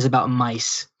Cinderella is about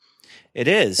mice. It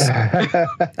is.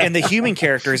 And the human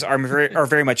characters are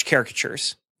very much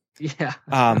caricatures. Yeah.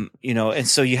 And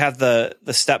so you have the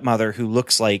stepmother who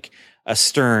looks like a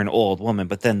stern old woman,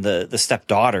 but then the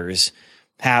stepdaughters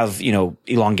have,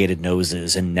 elongated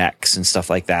noses and necks and stuff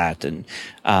like that, and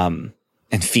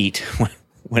feet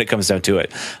when it comes down to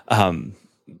it.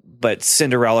 But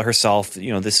Cinderella herself,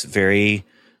 this very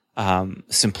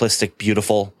simplistic,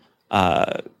 beautiful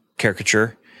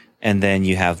caricature. And then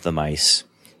you have the mice,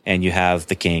 and you have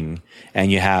the king,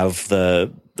 and you have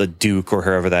the duke or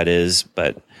whoever that is.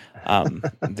 But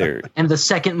they're and the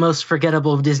second most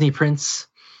forgettable Disney prince.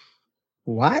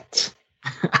 What?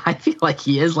 I feel like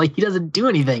he is. Like, he doesn't do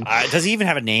anything. Does he even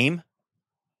have a name?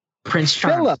 Prince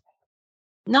Charming. Philip.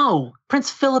 No,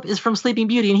 Prince Philip is from Sleeping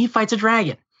Beauty, and he fights a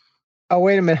dragon. Oh,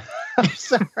 wait a minute. I'm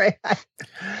sorry.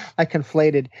 I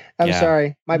conflated. I'm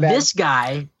sorry. My bad. This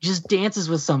guy just dances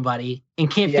with somebody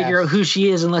and can't figure out who she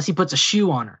is unless he puts a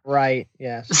shoe on her. Right.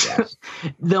 Yes.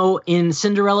 Though in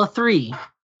Cinderella 3,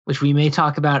 which we may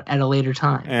talk about at a later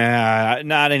time.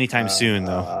 Not anytime soon,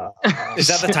 though. Is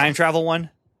that the time travel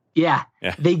one? Yeah.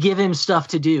 They give him stuff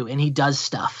to do, and he does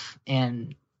stuff.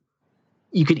 And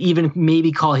you could even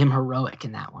maybe call him heroic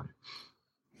in that one.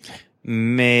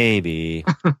 Maybe.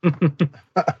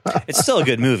 It's still a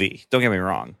good movie. Don't get me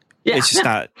wrong. Yeah, it's just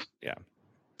not. Yeah.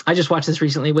 I just watched this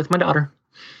recently with my daughter.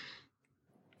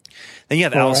 Then you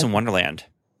have Alice in Wonderland.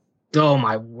 Oh,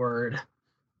 my word.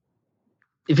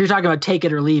 If you're talking about take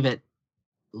it or leave it.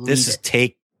 This is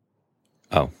take.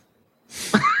 Oh.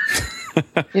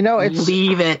 It's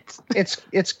leave it.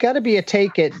 It's got to be a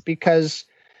take it, because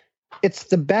it's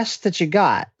the best that you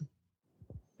got.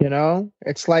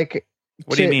 It's like,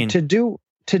 what do you mean? To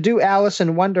do Alice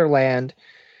in Wonderland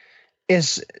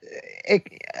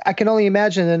I can only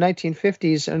imagine in the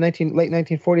 1950s or late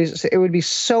 1940s, it would be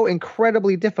so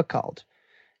incredibly difficult.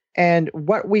 And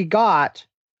what we got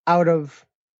out of,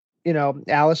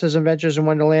 Alice's Adventures in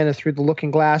Wonderland and Through the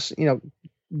Looking Glass,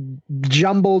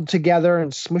 jumbled together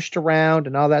and smushed around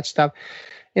and all that stuff,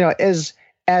 as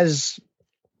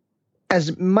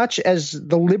much as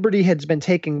the liberty has been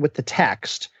taken with the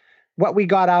text, what we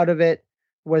got out of it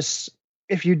was,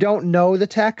 if you don't know the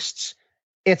texts,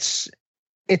 it's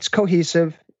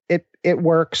cohesive, it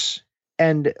works,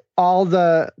 and all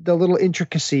the little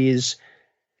intricacies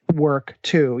work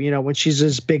too. When she's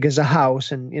as big as a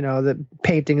house, and the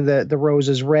painting the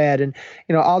roses red, and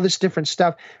all this different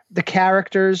stuff. The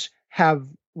characters have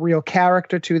real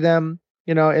character to them.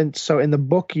 and so in the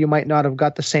book you might not have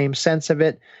got the same sense of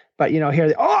it, but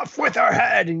here, off with her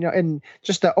head, and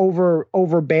just the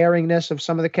overbearingness of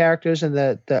some of the characters and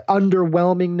the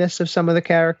underwhelmingness of some of the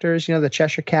characters, the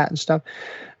Cheshire Cat and stuff.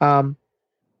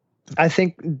 I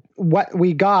think what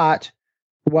we got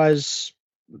was,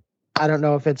 I don't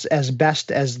know if it's as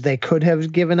best as they could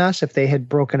have given us if they had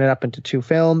broken it up into 2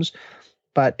 films.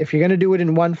 But if you're going to do it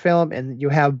in one film and you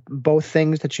have both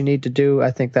things that you need to do,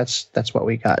 I think that's what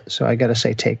we got. So I got to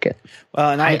say, take it.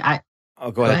 Well, and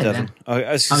go ahead, Devin. man.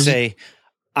 I was going to say,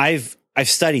 I've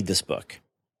studied this book,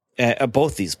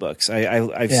 both these books.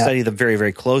 I've studied them very,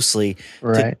 very closely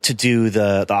to do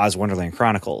the Oz Wonderland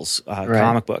Chronicles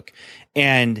comic book,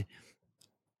 and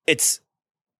this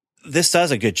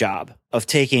does a good job of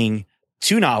taking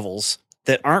 2 novels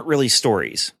that aren't really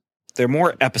stories. They're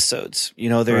more episodes,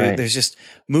 there's just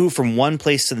move from one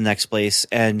place to the next place.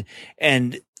 And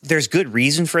there's good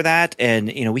reason for that. And,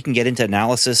 we can get into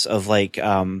analysis of like,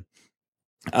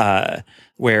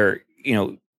 where,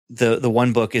 the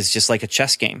one book is just like a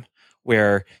chess game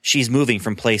where she's moving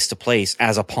from place to place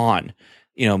as a pawn,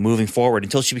 moving forward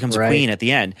until she becomes a queen at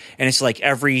the end. And it's like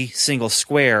every single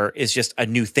square is just a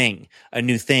new thing, a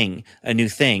new thing, a new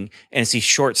thing. And it's these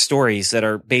short stories that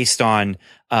are based on,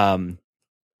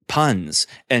 puns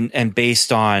and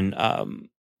based on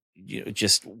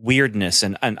just weirdness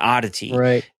and oddity,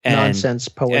 right? And nonsense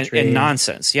poetry and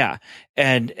nonsense, yeah.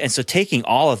 And so taking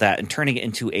all of that and turning it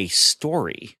into a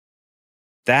story,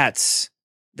 they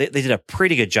did a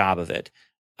pretty good job of it.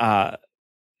 And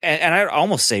I'd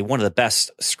almost say one of the best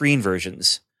screen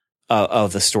versions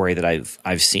of the story that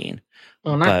I've seen.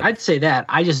 Well, I'd say that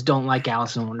I just don't like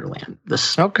Alice in Wonderland.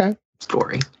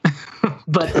 Story.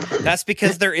 But that's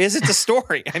because there isn't a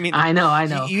story. I mean, I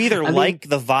know. You either like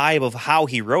the vibe of how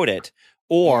he wrote it,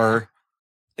 or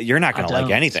you're not going to like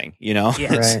anything, Yeah.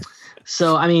 Right.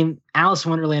 So, I mean, Alice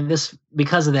in Wonderland,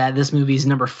 because of that, this movie is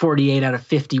number 48 out of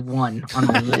 51 on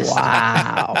my list.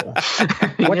 Wow.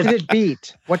 What did it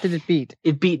beat?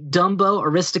 It beat Dumbo,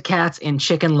 Aristocats, and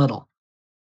Chicken Little.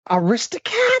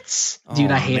 Aristocats? Dude,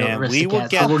 I hate Aristocats. We will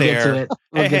get we'll there. Get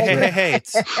to it. Hey.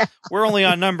 We're only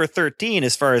on number 13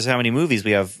 as far as how many movies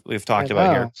we've talked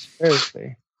about here.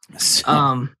 Seriously.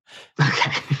 So,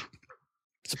 okay.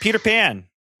 So Peter Pan.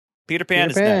 Peter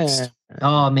Pan is next.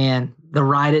 Oh man, the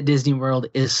ride at Disney World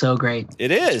is so great.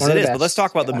 It is. But let's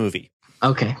talk about the movie.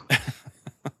 Okay.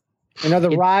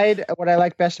 The ride, what I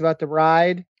like best about the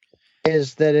ride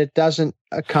is that it doesn't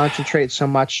concentrate so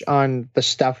much on the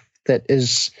stuff that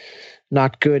is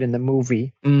not good in the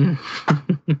movie.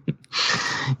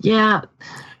 Yeah.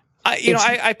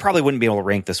 I probably wouldn't be able to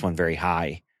rank this one very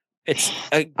high.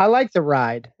 I like the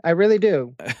ride. I really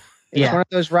do. It's one of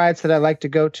those rides that I like to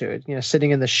go to,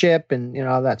 sitting in the ship and,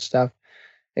 all that stuff.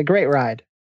 A great ride.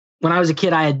 When I was a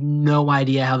kid, I had no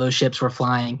idea how those ships were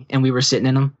flying and we were sitting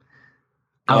in them.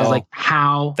 I was like,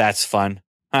 how? That's fun.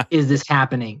 Is this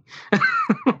happening?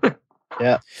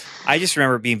 Yeah. I just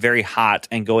remember being very hot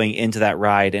and going into that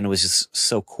ride, and it was just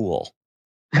so cool.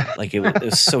 Like it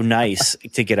was so nice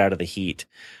to get out of the heat.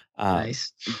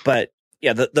 Nice. But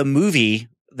yeah, the movie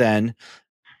then,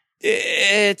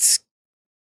 it's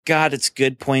got its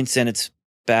good points and its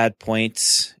bad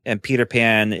points. And Peter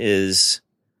Pan is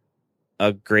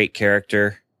a great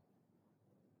character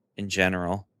in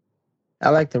general. I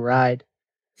like the ride.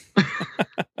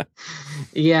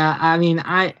 Yeah, I mean,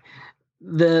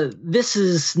 this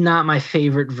is not my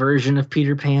favorite version of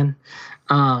Peter Pan.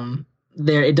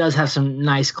 It does have some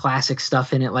nice classic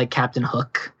stuff in it, like Captain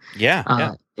Hook.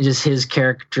 Yeah. Just his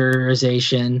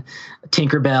characterization,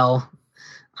 Tinkerbell.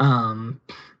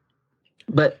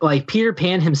 But like Peter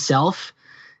Pan himself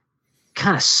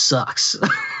kind of sucks.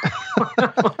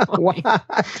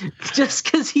 Just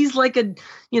because he's like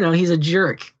he's a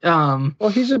jerk. Well,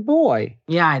 he's a boy.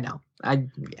 Yeah, I know.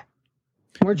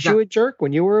 Weren't you a jerk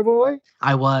when you were a boy?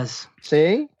 I was.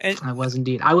 See? I was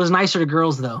indeed. I was nicer to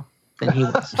girls though than he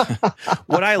was.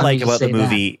 What I like about the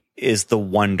movie is the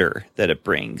wonder that it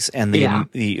brings, and the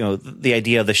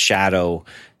idea of the shadow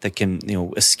that can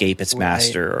escape its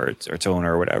master or its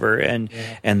owner or whatever, and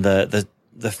the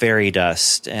fairy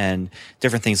dust and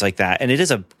different things like that. And it is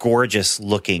a gorgeous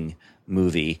looking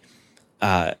movie.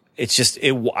 It's just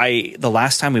the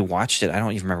last time we watched it, I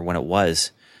don't even remember when it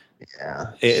was.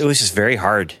 Yeah, it was just very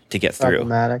hard to get through.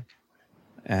 Problematic.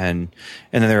 And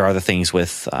then there are other things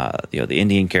with the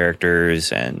Indian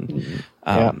characters and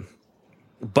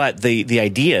but the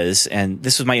ideas, and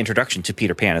this was my introduction to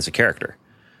Peter Pan as a character,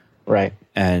 right?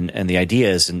 And the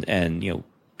ideas and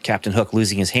Captain Hook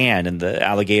losing his hand and the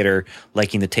alligator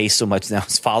liking the taste so much now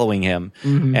it's following him,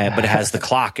 but it has the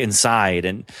clock inside,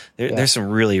 and there's some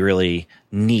really really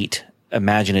neat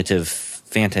imaginative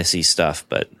fantasy stuff,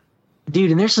 but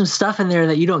dude, and there's some stuff in there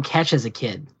that you don't catch as a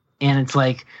kid, and it's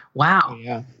like, wow,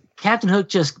 Yeah. Captain Hook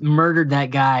just murdered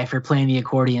that guy for playing the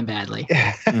accordion badly,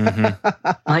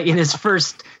 like in his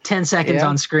first 10 seconds Yeah.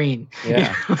 on screen.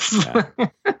 Yeah.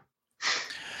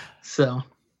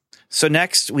 So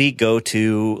next we go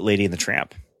to Lady and the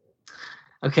Tramp.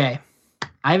 okay,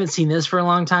 I haven't seen this for a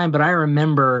long time, but I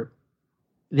remember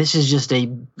this is just a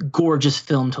gorgeous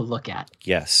film to look at.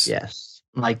 Yes. Yes.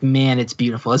 Like, man, it's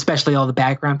beautiful, especially all the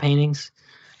background paintings,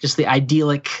 just the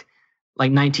idyllic,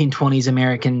 like 1920s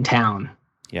American town.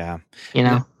 Yeah. You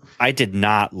know? I did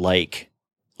not like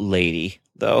Lady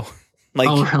though. Like,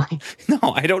 Oh, really?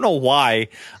 no, I don't know why.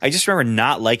 I just remember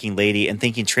not liking Lady and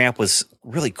thinking Tramp was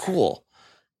really cool.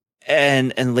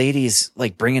 And Lady's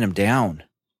like bringing him down.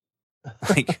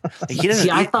 Like he doesn't, See,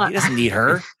 I he thought- doesn't need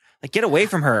her. Like, get away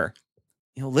from her.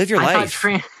 You know, live your I life.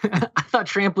 thought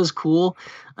Tramp was cool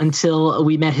until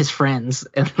we met his friends,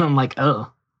 and I'm like,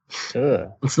 oh,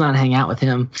 Ugh. let's not hang out with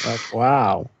him. Like,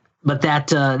 wow. But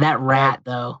that rat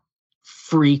though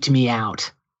freaked me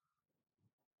out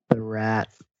The rat.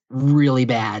 really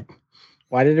bad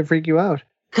Why did it freak you out?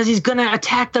 because he's gonna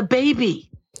attack the baby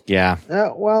Yeah.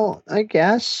 Well, I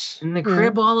guess. in the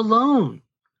crib all alone.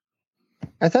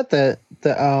 I thought the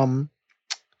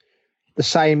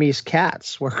Siamese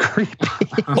cats were creepy.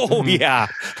 Oh yeah.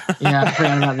 Yeah, I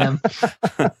forgot about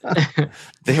them.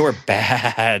 They were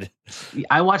bad.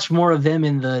 I watched more of them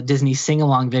in the Disney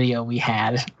sing-along video we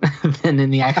had than in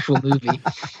the actual movie.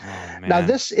 Oh, man. Now,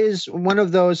 this is one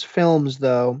of those films,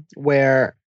 though,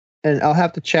 where, and I'll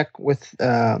have to check with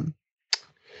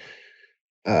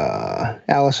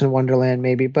Alice in Wonderland,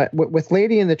 maybe, but with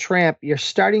Lady and the Tramp, you're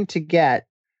starting to get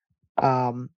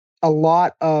a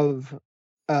lot of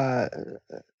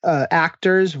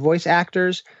actors, voice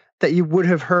actors that you would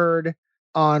have heard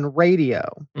on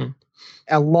radio. Mm.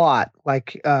 A lot,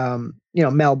 like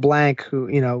Mel Blanc,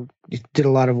 who did a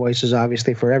lot of voices,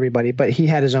 obviously, for everybody, but he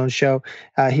had his own show.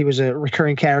 He was a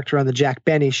recurring character on the Jack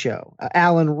Benny Show.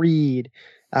 Alan Reed,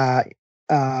 Stan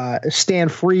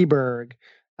Freberg,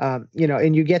 and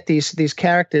you get these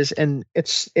characters, and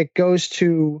it goes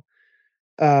to.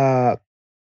 I'm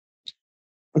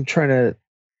trying to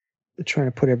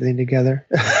put everything together,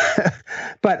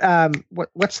 but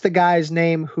what's the guy's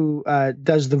name who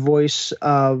does the voice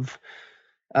of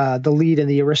the lead in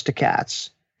the Aristocats,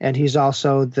 and he's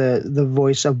also the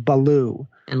voice of Baloo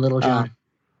And Little John.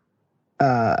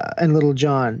 and Little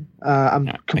John. I'm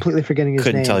completely forgetting his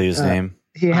name. Couldn't tell you his name.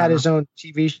 He had his own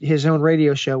his own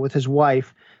radio show with his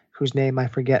wife, whose name I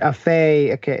forget.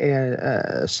 Faye,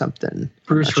 something.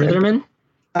 Bruce Ritherman?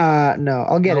 No,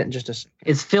 I'll get it in just a second.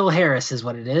 It's Phil Harris is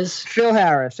what it is. Phil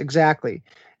Harris, exactly.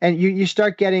 And you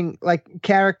start getting like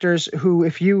characters who,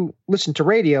 if you listen to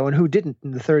radio and who didn't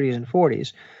in the 30s and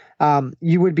 40s,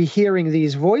 you would be hearing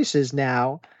these voices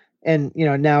now, and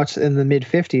now it's in the mid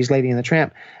 50s, Lady and the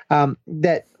Tramp,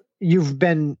 that you've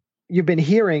been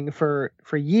hearing for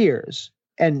years,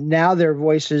 and now their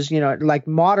voices, like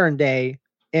modern day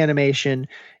animation,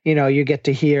 you get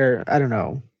to hear, I don't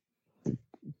know,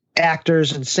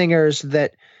 actors and singers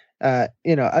that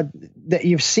that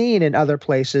you've seen in other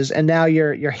places, and now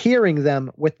you're hearing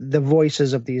them with the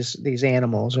voices of these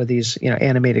animals or these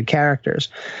animated characters,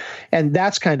 and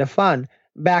that's kind of fun.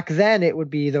 Back then, it would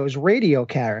be those radio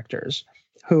characters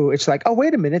who it's like, oh,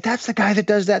 wait a minute, that's the guy that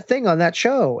does that thing on that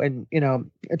show, and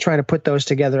trying to put those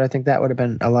together. I think that would have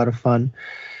been a lot of fun.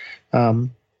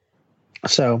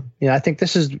 So I think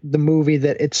this is the movie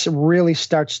that it's really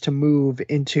starts to move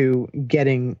into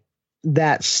getting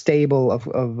that stable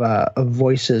of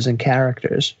voices and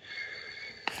characters.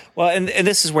 Well, and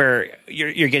this is where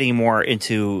you're getting more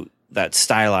into that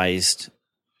stylized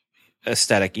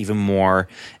aesthetic even more.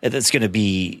 That's going to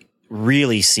be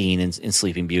really seen in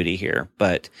Sleeping Beauty here,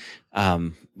 but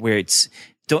where it's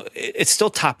still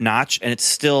top notch, and it's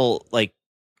still like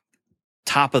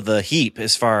top of the heap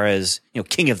as far as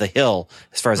king of the hill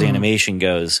as far as animation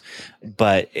goes,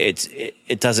 but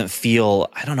it doesn't feel,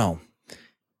 I don't know,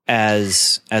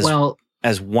 as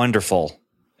wonderful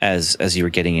as you were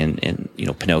getting in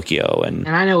Pinocchio and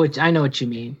I know what you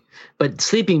mean, but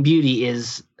Sleeping Beauty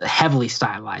is heavily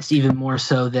stylized, even more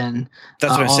so than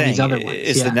that's what I'm all saying. these other ones.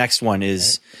 Is the next one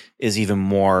is even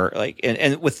more like,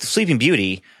 and with Sleeping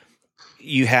Beauty,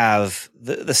 you have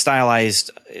the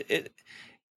stylized.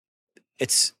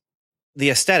 It's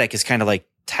the aesthetic is kind of like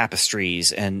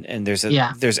tapestries, and there's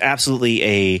absolutely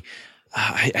a.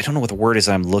 I don't know what the word is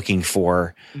I'm looking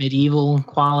for. Medieval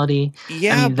quality.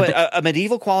 Yeah, but a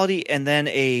medieval quality, and then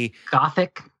a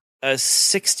Gothic, a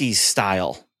 60s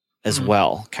style as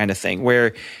well, kind of thing,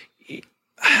 where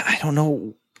I don't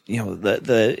know,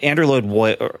 the Andrew Lloyd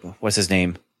what's his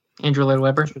name? Andrew Lloyd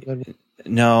Webber.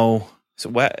 No, so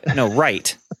what? No,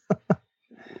 Wright.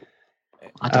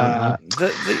 I don't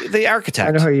know. The architect.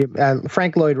 I know who you.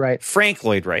 Frank Lloyd Wright. Frank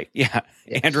Lloyd Wright. Yeah.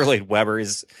 Andrew Lloyd Webber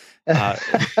is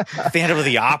Phantom of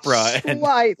the Opera. And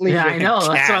Slightly. Yeah, I know. That's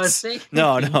what I was Cats. thinking.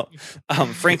 No.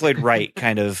 Frank Lloyd Wright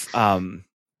kind of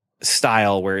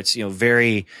style where it's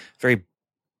very, very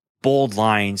bold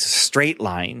lines, straight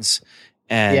lines,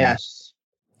 and Yes.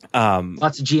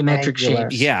 Lots of geometric Angular.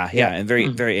 shapes. yeah, and very,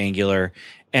 very angular,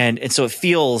 and so it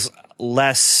feels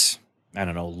less, I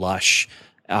don't know, lush.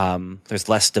 There's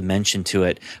less dimension to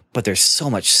it, but there's so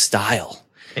much style.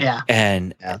 Yeah.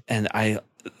 And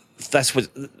that's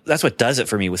what does it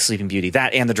for me with Sleeping Beauty.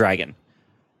 That and the dragon.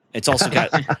 It's also got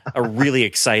a really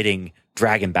exciting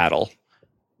dragon battle.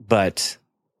 But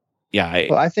yeah,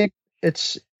 I think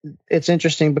it's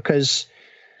interesting because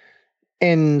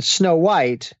in Snow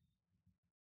White,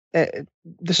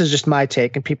 this is just my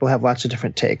take, and people have lots of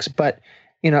different takes. But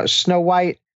Snow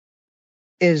White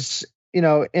is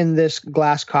in this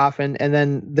glass coffin, and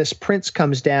then this prince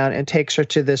comes down and takes her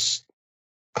to this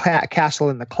castle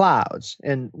in the clouds.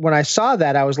 And when I saw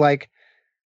that, I was like,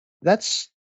 that's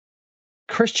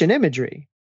Christian imagery.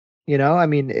 I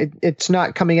mean, it's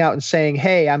not coming out and saying,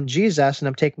 hey, I'm Jesus and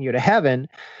I'm taking you to heaven,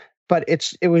 but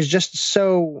it was just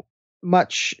so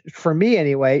much, for me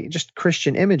anyway, just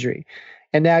Christian imagery.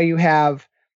 And now you have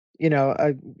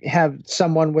have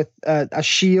someone with a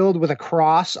shield with a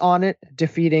cross on it,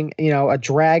 defeating, a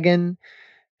dragon,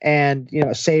 and,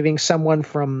 saving someone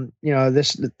from,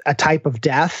 a type of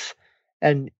death.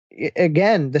 And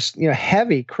again, this,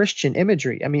 heavy Christian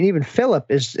imagery. I mean, even Philip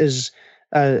is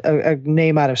a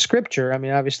name out of scripture. I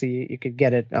mean, obviously you could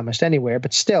get it almost anywhere,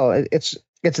 but still it's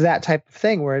that type of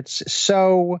thing where it's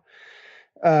so,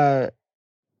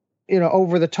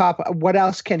 over the top. What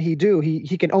else can he do?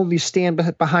 He can only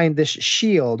stand behind this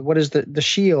shield. What is the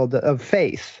shield of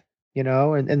faith?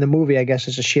 And in the movie, I guess,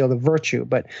 is a shield of virtue.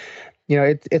 But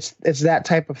it's that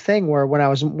type of thing where when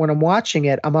I'm watching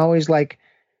it, I'm always like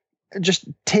just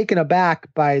taken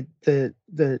aback by the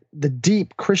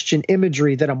deep Christian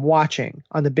imagery that I'm watching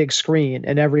on the big screen,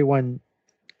 and everyone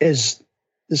is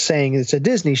saying it's a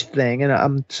Disney thing, and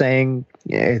I'm saying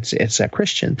it's a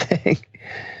Christian thing.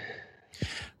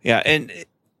 Yeah, and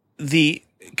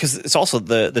because it's also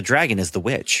the dragon is the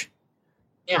witch.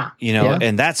 Yeah.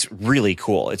 And that's really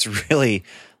cool. It's really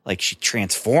like she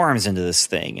transforms into this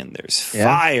thing, and there's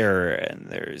fire and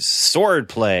there's sword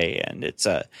play, and it's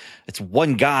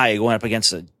one guy going up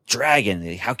against a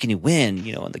dragon. How can you win?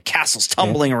 And the castle's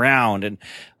tumbling around, and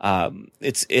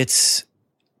it's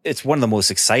one of the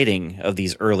most exciting of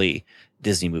these early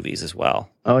Disney movies as well.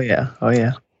 Oh yeah.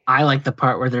 I like the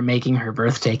part where they're making her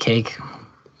birthday cake.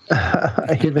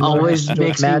 Always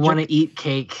makes me want to eat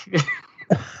cake.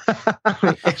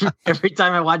 every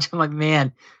time I watch, I'm like,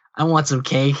 man, I want some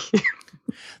cake.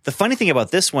 The funny thing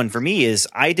about this one for me is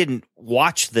I didn't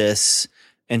watch this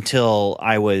until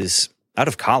I was out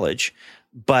of college,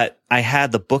 but I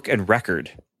had the book and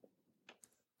record,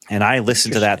 and I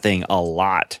listened to that thing a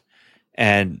lot.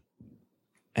 And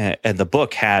the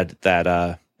book had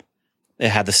that, it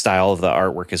had the style of the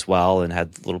artwork as well, and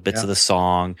had little bits of the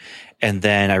song. And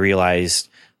then I realized,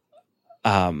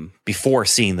 before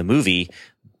seeing the movie,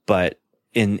 but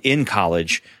in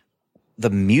college, the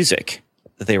music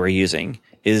that they were using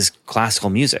is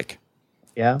classical music.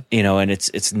 Yeah. And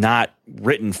it's not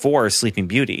written for Sleeping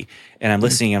Beauty. And I'm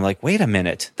listening, and I'm like, wait a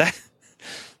minute,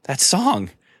 that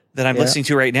song that I'm listening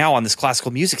to right now on this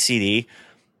classical music CD,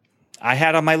 I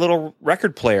had on my little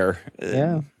record player.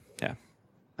 Yeah.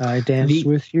 I danced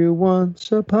with you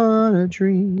once upon a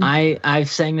dream. I've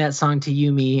sang that song to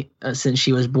Yumi since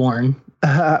she was born.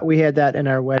 We had that in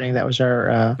our wedding. That was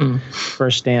our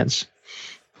first dance.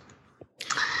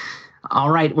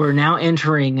 All right, we're now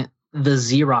entering the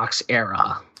Xerox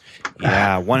era.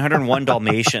 Yeah, 101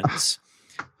 Dalmatians.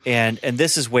 And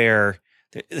this is where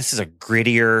this is a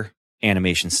grittier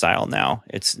animation style now.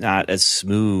 It's not as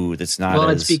smooth. It's not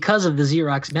it's because of the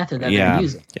Xerox method that they're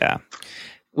using. Yeah.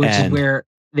 Which is where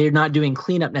they're not doing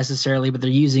cleanup necessarily, but they're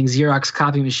using Xerox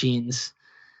copy machines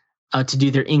to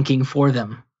do their inking for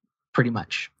them, pretty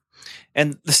much.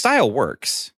 And the style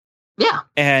works. Yeah.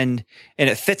 And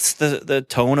it fits the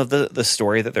tone of the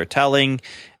story that they're telling,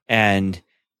 and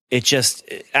it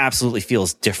absolutely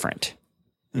feels different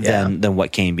than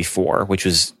what came before, which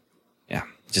was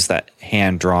just that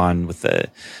hand drawn with the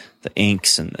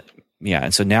inks and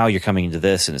and so now you're coming into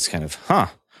this, and it's kind of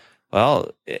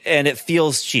and it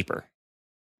feels cheaper.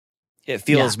 It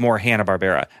feels more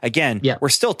Hanna-Barbera. Again, we're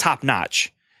still top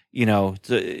notch, don't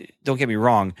get me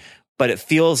wrong, but it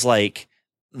feels like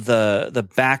the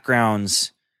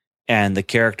backgrounds and the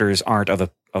characters aren't of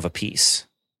a piece.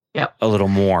 Yep. A little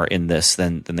more in this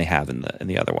than they have in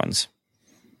the other ones.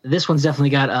 This one's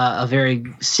definitely got a very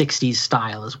 60s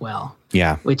style as well.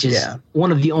 Yeah. Which is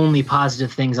one of the only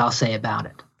positive things I'll say about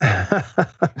it.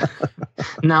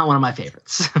 Not one of my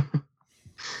favorites.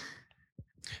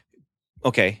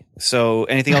 Okay. So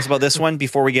anything else about this one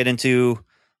before we get into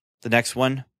the next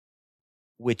one,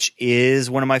 which is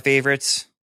one of my favorites?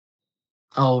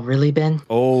 Oh, really, Ben?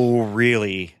 Oh,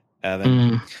 really,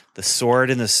 Evan? The Sword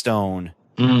in the Stone.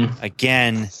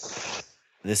 Again,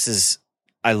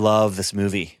 I love this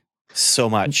movie so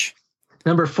much.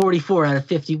 Number 44 out of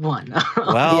 51.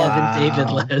 Well, the Evan David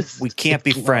list. We can't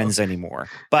be friends anymore,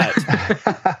 but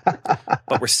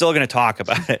we're still going to talk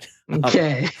about it.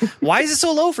 Okay. Why is it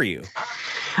so low for you?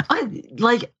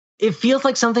 It feels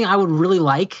like something I would really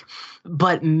like,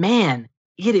 but man,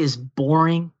 it is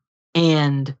boring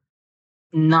and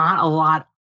not a lot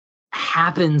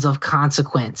happens of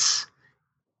consequence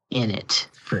in it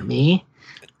for me.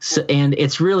 So, and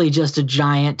it's really just a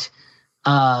giant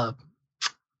PSA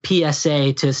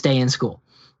to stay in school.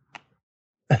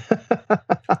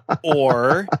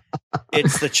 Or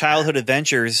it's the Childhood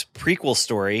Adventures prequel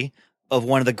story of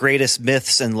one of the greatest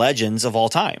myths and legends of all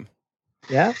time.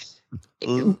 Yeah.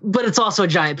 But it's also a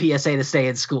giant PSA to stay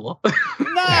in school.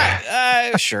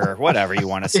 Sure, whatever you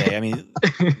want to say. I mean,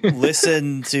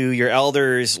 listen to your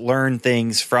elders, learn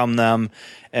things from them,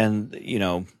 and,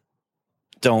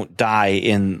 don't die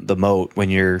in the moat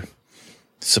when you're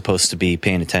supposed to be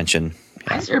paying attention.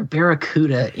 Why is there a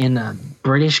barracuda in a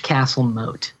British castle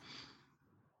moat?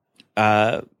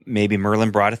 Maybe Merlin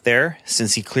brought it there,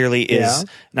 since he clearly is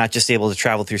not just able to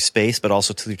travel through space, but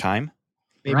also through time.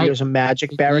 Maybe it was a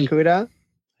magic barracuda.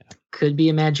 Could be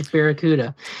a magic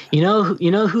barracuda. You know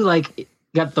who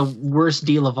got the worst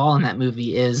deal of all in that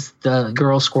movie is the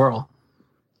girl squirrel.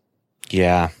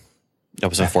 Yeah. That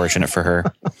was unfortunate for her.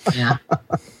 Yeah.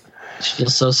 She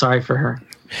feels so sorry for her.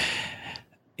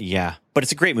 Yeah. But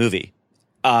it's a great movie.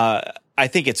 I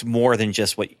think it's more than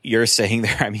just what you're saying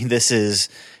there. I mean, this is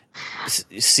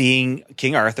seeing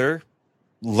King Arthur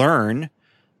learn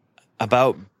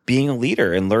about being a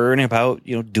leader and learn about,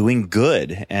 doing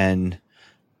good and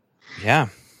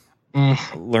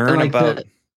learn about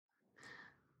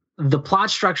the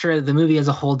plot structure of the movie as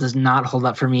a whole does not hold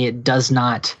up for me. It's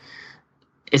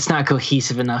not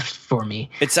cohesive enough for me.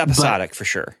 It's episodic for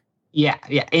sure. Yeah.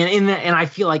 And I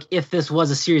feel like if this was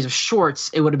a series of shorts,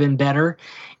 it would have been better.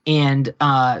 And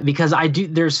because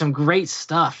there's some great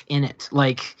stuff in it,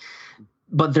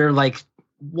 but they're like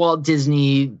Walt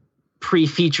Disney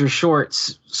pre-feature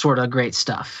shorts sort of great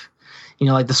stuff.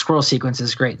 Like the squirrel sequence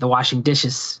is great. The washing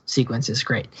dishes sequence is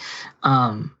great.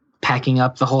 Packing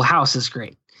up the whole house is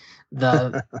great.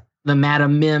 The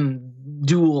Madam Mim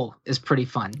duel is pretty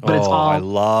fun. But it's all, I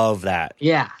love that.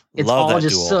 Yeah. It's all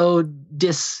just so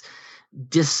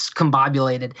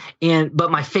discombobulated.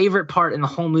 But my favorite part in the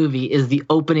whole movie is the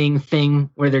opening thing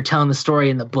where they're telling the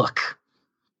story in the book.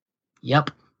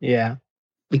 Yep. Yeah.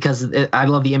 Because I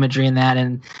love the imagery in that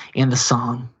and the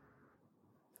song.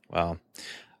 Wow.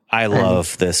 I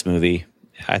love this movie.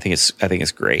 I think it's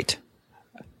great.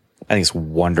 I think it's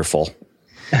wonderful.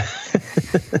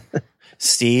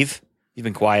 Steve, you've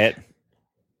been quiet.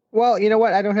 Well, you know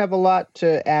what? I don't have a lot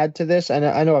to add to this.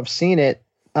 I know I've seen it.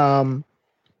 I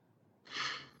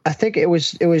think it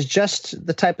was just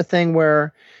the type of thing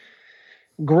where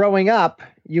growing up,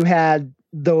 you had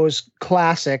those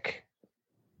classic,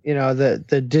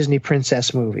 the Disney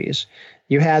princess movies.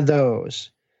 You had those.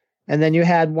 And then you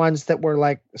had ones that were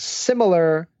like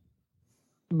similar,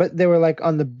 but they were like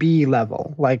on the B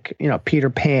level, like, Peter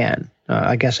Pan.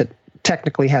 I guess it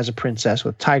technically has a princess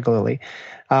with Tiger Lily,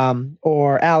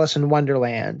 or Alice in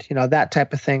Wonderland, that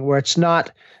type of thing where it's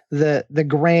not the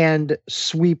grand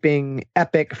sweeping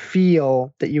epic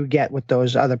feel that you get with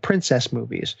those other princess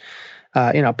movies,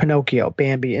 Pinocchio,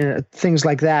 Bambi, things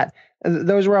like that.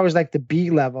 Those were always like the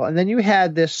B level. And then you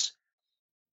had this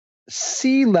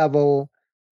C level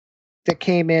that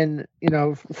came in,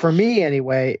 for me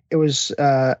anyway. It was,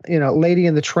 Lady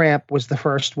and the Tramp was the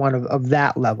first one of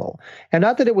that level. And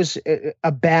not that it was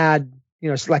a bad,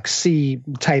 it's like C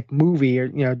type movie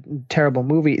or, terrible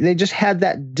movie. They just had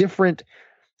that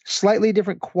slightly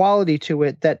different quality to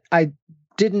it that I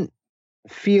didn't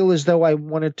feel as though I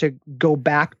wanted to go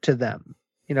back to them.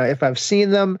 If I've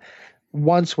seen them,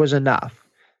 once was enough.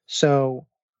 So,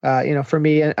 for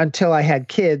me, until I had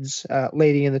kids,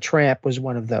 Lady and the Tramp was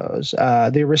one of those.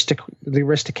 The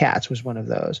Aristocats was one of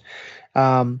those.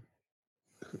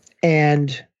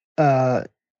 And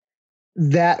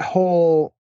that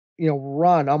whole,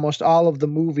 run, almost all of the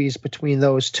movies between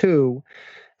those two,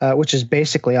 which is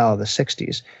basically all of the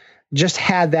 60s, just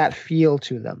had that feel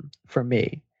to them for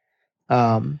me.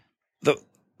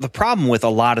 The problem with a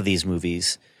lot of these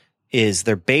movies is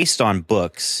they're based on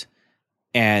books,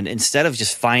 and instead of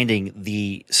just finding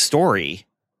the story,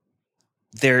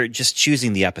 they're just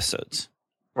choosing the episodes.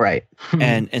 Right.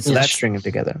 And so that's stringing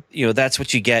together. That's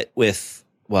what you get with,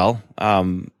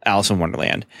 Alice in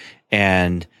Wonderland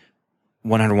and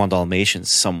 101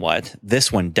 Dalmatians somewhat.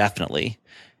 This one definitely.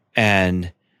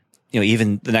 And,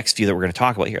 even the next few that we're going to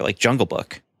talk about here, like Jungle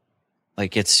Book.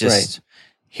 Like, it's just,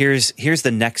 here's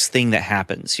the next thing that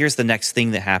happens. Here's the next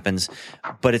thing that happens,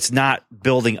 but it's not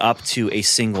building up to a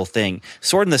single thing.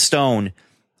 Sword in the Stone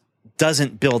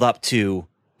doesn't build up to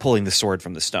pulling the sword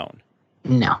from the stone.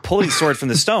 No. Pulling the sword from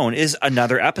the stone is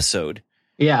another episode.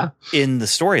 Yeah. In the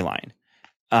storyline.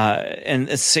 And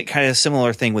it's kind of a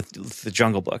similar thing with the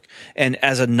Jungle Book. And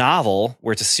as a novel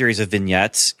where it's a series of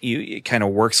vignettes, it kind of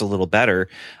works a little better.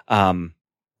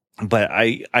 But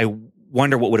I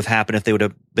wonder what would have happened if they would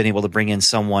have been able to bring in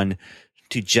someone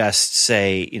to just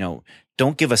say,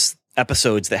 don't give us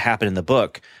episodes that happen in the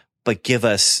book, but give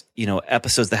us,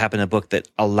 episodes that happen in the book that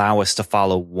allow us to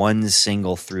follow one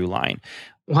single through line.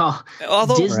 Well,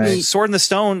 although Disney, Sword in the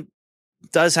Stone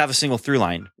does have a single through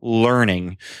line,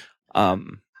 learning,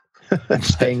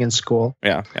 staying in school.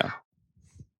 Yeah.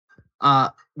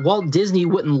 Walt Disney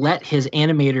wouldn't let his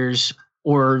animators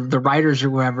or the writers or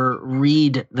whoever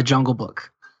read the Jungle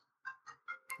Book.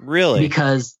 Really?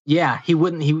 Because he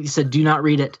wouldn't. He said, "Do not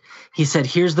read it." He said,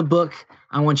 "Here's the book.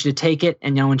 I want you to take it,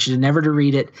 and I want you to never to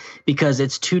read it because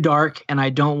it's too dark, and I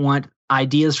don't want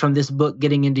ideas from this book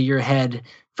getting into your head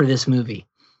for this movie."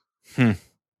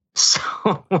 So,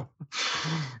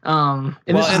 and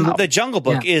the Jungle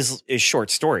Book is short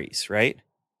stories, right?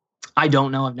 I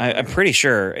don't know. I'm pretty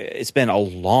sure it's been a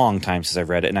long time since I've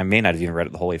read it, and I may not have even read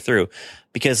it the whole way through,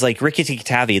 because like Rikki Tikki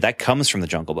Tavi, that comes from the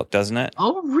Jungle Book, doesn't it?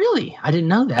 Oh, really? I didn't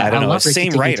know that. I don't know. Love It's the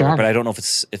same Rikki Tikki writer, Tavi. but I don't know if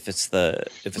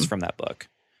it's from that book.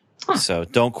 Huh. So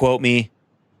don't quote me,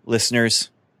 listeners.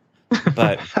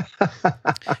 But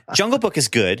Jungle Book is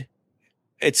good.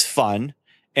 It's fun,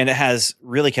 and it has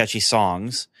really catchy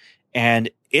songs, and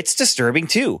it's disturbing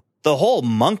too. The whole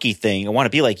monkey thing, I want to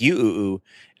be like you, ooh,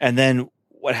 and then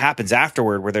what happens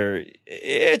afterward, where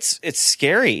it's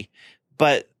scary.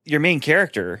 But your main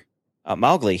character,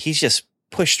 Mowgli, he's just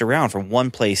pushed around from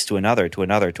one place to another,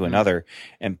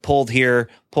 and pulled here,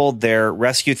 pulled there,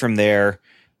 rescued from there,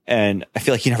 and I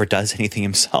feel like he never does anything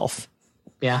himself.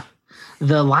 Yeah.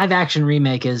 The live action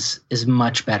remake is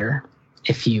much better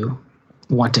if you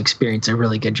want to experience a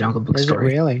really good Jungle Book story.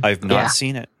 Is it really? I've not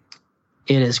seen it.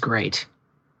 It is great.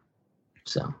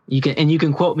 So you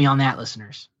can quote me on that,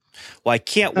 listeners. Well, I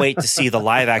can't wait to see the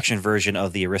live action version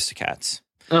of the Aristocats.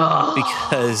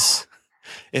 Because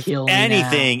if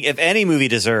any movie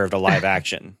deserved a live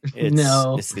action,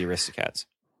 it's the Aristocats.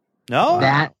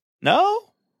 No?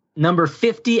 Number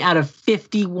 50 out of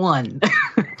 51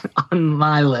 on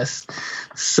my list.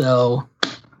 So,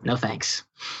 no thanks.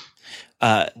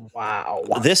 Wow.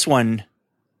 This one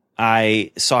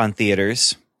I saw in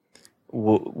theaters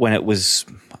when it was,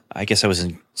 I guess I was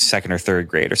in second or third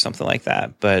grade or something like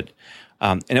that. But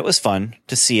and it was fun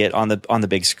to see it on the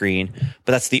big screen.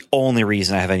 But that's the only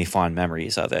reason I have any fond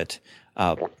memories of it.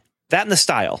 That and the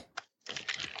style.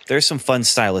 There's some fun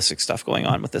stylistic stuff going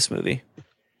on with this movie.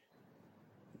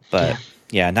 But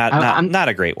not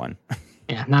a great one.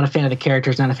 Yeah, not a fan of the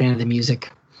characters, not a fan of the music.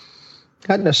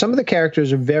 I don't know. Some of the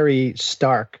characters are very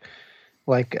stark,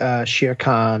 like Shere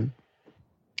Khan.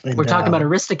 And, we're talking about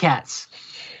Aristocats.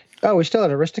 Oh, we're still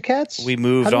at Aristocats? We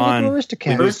moved on.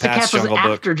 Aristocats was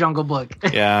after Jungle Book.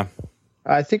 Yeah.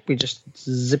 I think we just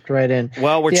zipped right in.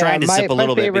 Well, we're trying to zip a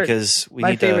little bit because we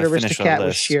need to finish our list. My favorite Aristocat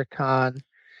was Shere Khan.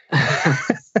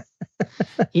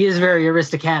 He is very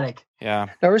Aristocatic. Yeah.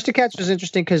 Now, Aristocats was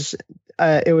interesting because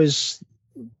it was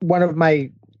one of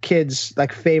my kids'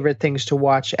 favorite things to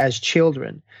watch as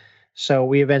children. So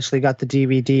we eventually got the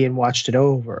DVD and watched it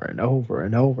over and over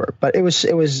and over. But it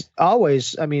was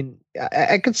always, I mean,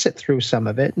 I could sit through some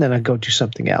of it and then I'd go do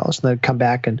something else and then I'd come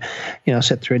back and,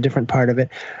 sit through a different part of it.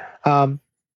 So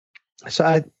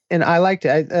I liked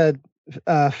it.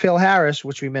 Phil Harris,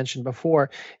 which we mentioned before,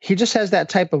 he just has that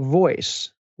type of voice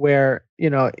where,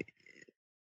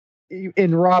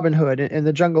 in Robin Hood and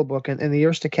the Jungle Book and the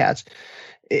Aristocats,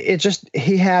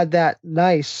 he had that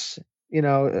nice,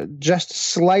 just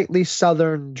slightly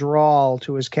Southern drawl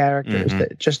to his characters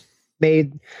that just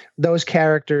made those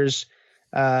characters,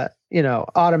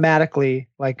 automatically,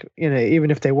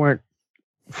 even if they weren't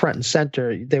front and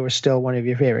center, they were still one of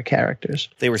your favorite characters.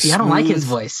 They were See, I don't like his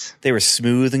voice. They were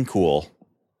smooth and cool.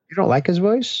 You don't like his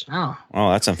voice? Oh,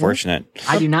 that's unfortunate.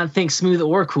 I do not think smooth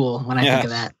or cool when I think of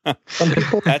that. Some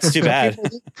people. That's too bad.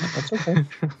 That's okay.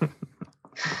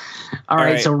 All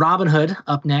right, right. so Robin Hood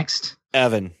up next.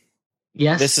 Evan,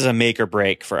 Yes. this is a make or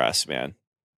break for us, man.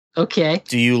 Okay.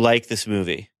 Do you like this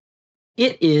movie?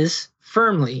 It is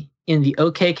firmly in the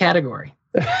okay category.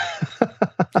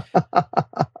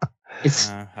 It's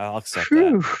I'll accept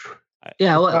Phew. that.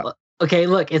 yeah. Well, okay.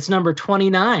 Look, it's number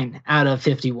 29 out of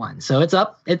 51, so it's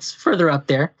up. It's further up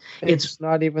there. It's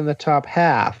not even the top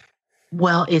half.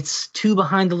 Well, it's 2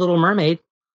 behind the Little Mermaid.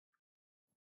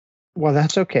 Well,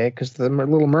 that's okay because the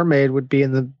Little Mermaid would be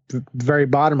in the very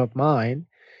bottom of mine.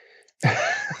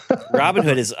 Robin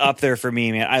Hood is up there for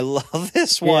me, man. I love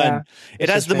this one. Yeah, It this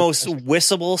has is the most fantastic.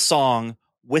 whistleable song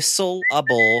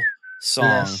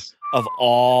Yes. of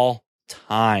all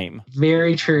time.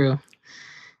 Very true.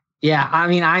 Yeah, I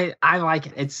mean, I like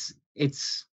it.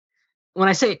 It's when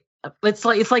I say it's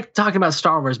like talking about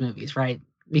Star Wars movies, right?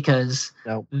 Because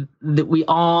Nope.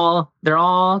 they're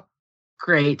all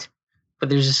great, but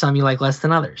there's just some you like less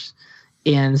than others.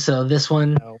 And so this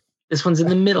one's in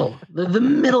the middle, the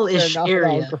middle-ish They're not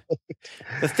area. all great.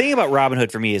 The thing about Robin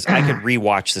Hood for me is I could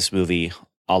rewatch this movie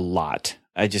a lot.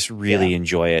 I just really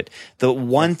enjoy it. The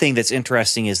one thing that's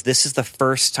interesting is this is the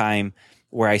first time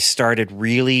where I started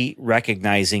really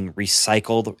recognizing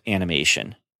recycled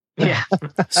animation. Yeah,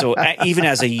 So even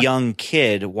as a young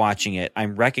kid watching it,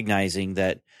 I'm recognizing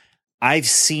that I've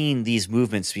seen these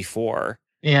movements before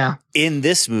yeah. in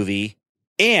this movie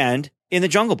and in the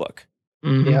Jungle Book.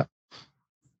 Mhm. Yeah.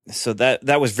 So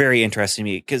that was very interesting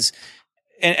to me because,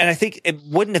 and I think it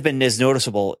wouldn't have been as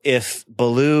noticeable if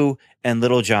Baloo and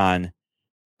Little John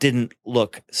didn't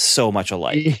look so much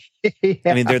alike. Yeah.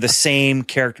 I mean, they're the same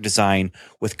character design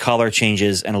with color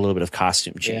changes and a little bit of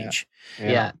costume change.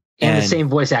 Yeah. And the And- same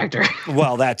voice actor.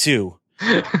 Well, that too.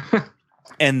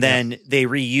 And then they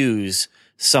reuse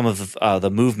some of the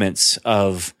movements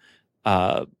of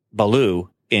Baloo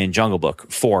in Jungle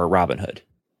Book for Robin Hood.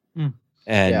 Hmm.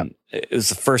 And it was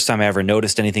the first time I ever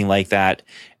noticed anything like that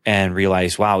and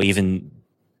realized, wow, even,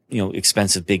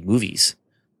 expensive big movies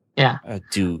Yeah.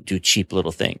 do cheap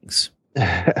little things.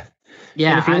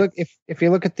 Yeah. And if you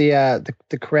look at the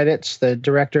credits, the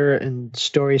director and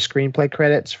story screenplay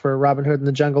credits for Robin Hood and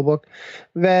the Jungle Book,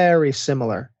 very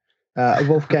similar.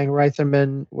 Wolfgang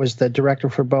Reitherman was the director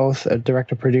for both, a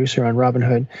director producer on Robin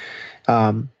Hood,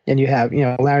 and you have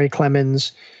Larry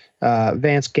Clemens,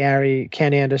 Vance Gary,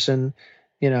 Ken Anderson,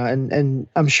 and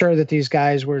I'm sure that these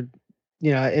guys were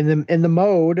in the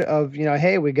mode of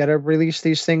hey, we got to release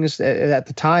these things. At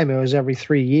the time it was every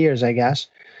 3 years, I guess.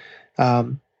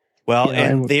 Well,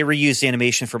 and and they reused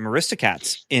animation from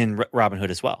Aristocats in Robin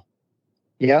Hood as well.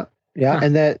 Yeah. Huh.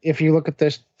 And that if you look at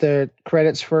the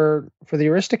credits for the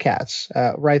Aristocats,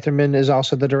 Reitherman is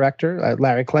also the director,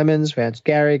 Larry Clemens, Vance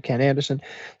Gary, Ken Anderson.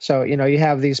 So, you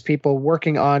have these people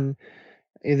working on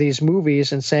these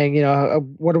movies and saying,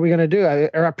 what are we going to do?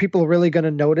 Are people really going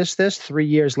to notice this 3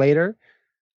 years later?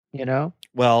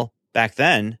 Well, back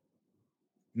then,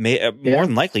 more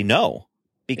than likely, no,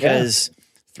 because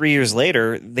 3 years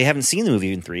later, they haven't seen the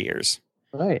movie in 3 years.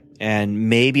 Right. And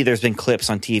maybe there's been clips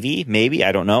on TV, maybe,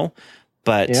 I don't know,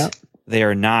 but they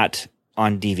are not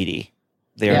on DVD.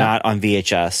 They are not on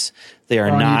VHS. They are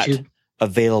Or on not YouTube.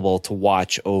 available to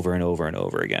watch over and over and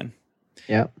over again.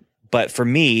 Yeah. But for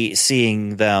me,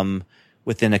 seeing them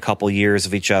within a couple years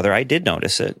of each other, I did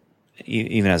notice it,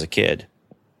 even as a kid.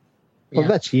 Well, Yeah.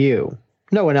 that's you.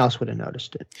 No one else would have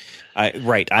noticed it. I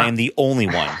am the only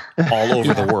one all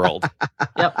over the world.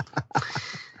 Yep.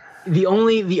 The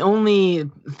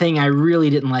only thing I really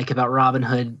didn't like about Robin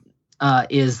Hood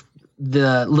is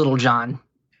the Little John,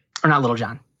 or not Little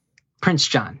John, Prince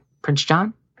John. Prince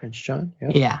John? Prince John. Yeah.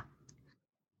 Yeah.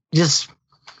 Just,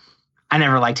 I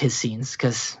never liked his scenes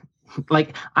because,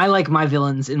 I like my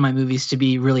villains in my movies to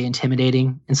be really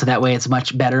intimidating, and so that way it's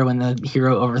much better when the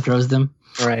hero overthrows them.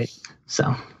 Right.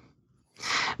 So,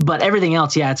 but everything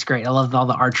else, yeah, it's great. I love all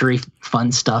the archery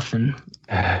fun stuff, and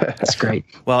it's great.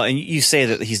 Well, and you say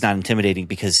that he's not intimidating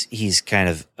because he's kind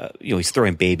of, he's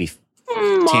throwing baby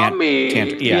Mommy.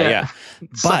 yeah.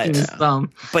 Sucking his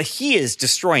thumb. But he is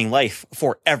destroying life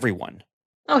for everyone.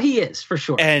 Oh, he is for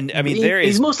sure. And I mean,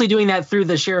 He's mostly doing that through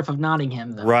the Sheriff of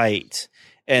Nottingham, though. Right.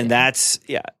 And that's,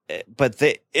 but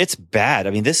it's bad. I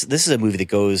mean, this is a movie that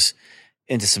goes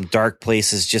into some dark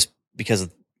places just because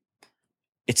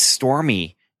it's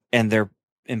stormy and they're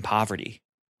in poverty.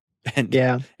 And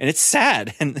and it's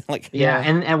sad. And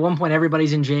And at one point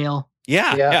everybody's in jail.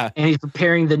 Yeah. And he's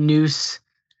preparing the noose.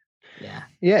 Yeah.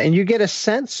 Yeah, and you get a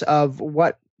sense of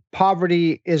what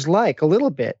poverty is like a little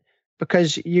bit,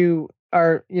 because you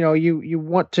are, you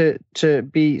want to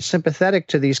be sympathetic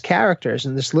to these characters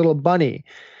and this little bunny,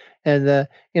 and the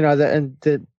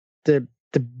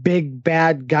big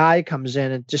bad guy comes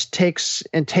in and just takes,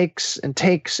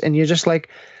 and you're just like,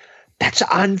 that's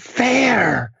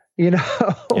unfair,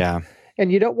 Yeah.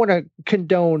 And you don't want to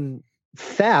condone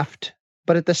theft,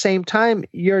 but at the same time,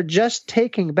 you're just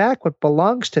taking back what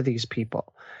belongs to these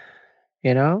people.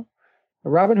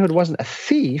 Robin Hood wasn't a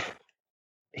thief.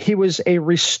 He was a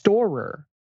restorer.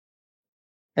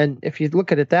 And if you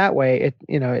look at it that way,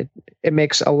 it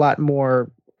makes a lot more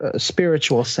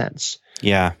spiritual sense.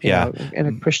 Yeah. Yeah. In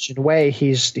a Christian way,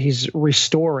 he's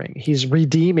restoring, he's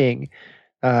redeeming,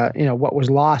 what was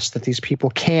lost that these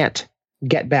people can't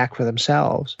get back for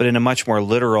themselves. But in a much more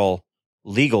literal,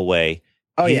 legal way,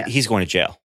 he's going to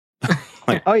jail.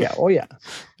 Oh yeah.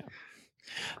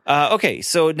 Okay,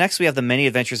 so next we have The Many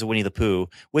Adventures of Winnie the Pooh,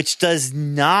 which does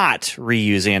not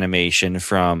reuse animation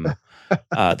from the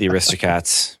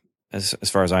Aristocats, as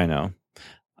far as I know.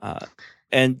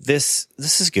 And this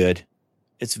is good.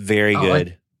 It's very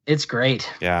good. It's great.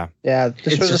 Yeah. Yeah,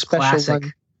 this was a special classic.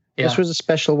 one. Yeah. This was a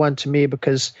special one to me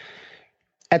because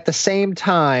at the same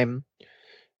time,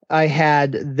 I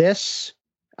had this.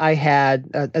 I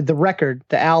had the record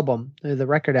album,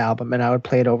 and I would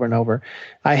play it over and over.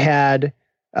 I had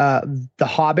The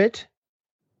Hobbit,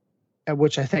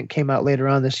 which I think came out later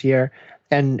on this year,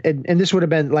 and this would have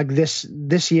been like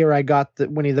this year I got the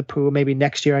Winnie the Pooh. Maybe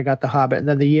next year I got The Hobbit, and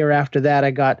then the year after that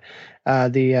I got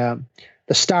the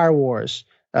Star Wars,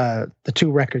 the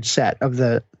 2-record set of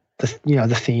the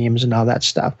themes and all that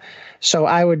stuff. So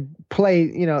I would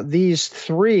play these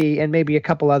 3 and maybe a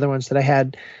couple other ones that I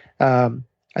had.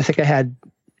 I think I had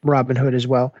Robin Hood as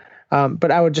well.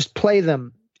 But I would just play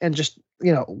them and just,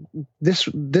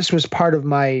 this was part of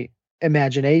my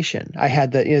imagination. I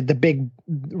had the big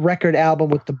record album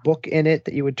with the book in it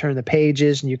that you would turn the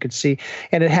pages and you could see,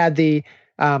 and it had the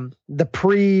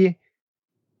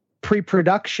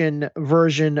pre-production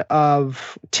version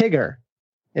of Tigger.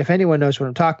 If anyone knows what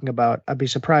I'm talking about, I'd be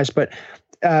surprised. But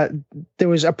there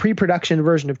was a pre-production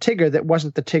version of Tigger that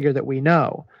wasn't the Tigger that we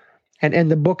know.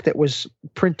 And the book that was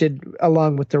printed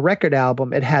along with the record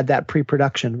album, it had that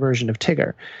pre-production version of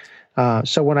Tigger.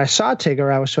 So when I saw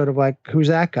Tigger, I was sort of like, who's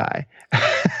that guy?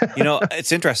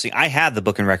 It's interesting. I had the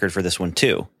book and record for this one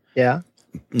too. Yeah.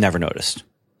 Never noticed.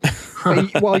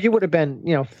 Well, you would have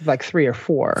been, like 3 or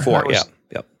 4. 4, yeah.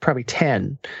 Yep. Probably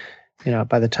 10,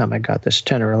 by the time I got this,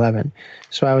 10 or 11.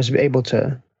 So I was able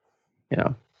to,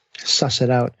 suss it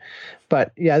out.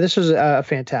 But yeah, this was a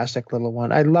fantastic little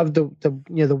one. I loved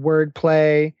the word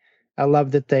play. I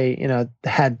loved that they,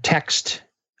 had text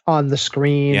on the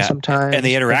screen sometimes. And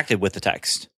they interacted with the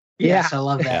text. Yes, I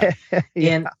love that.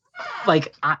 And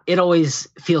it always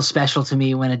feels special to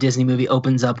me when a Disney movie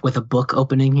opens up with a book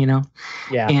opening,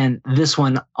 Yeah. And this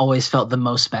one always felt the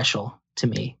most special to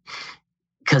me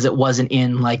because it wasn't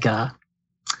in like a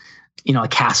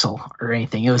castle or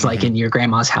anything. It was like in your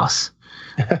grandma's house.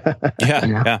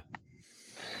 Yeah.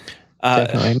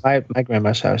 Definitely. My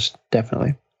grandma's house,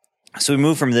 definitely. So we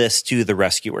move from this to The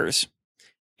Rescuers.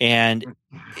 And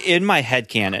in my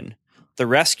headcanon, The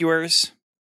Rescuers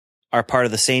are part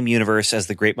of the same universe as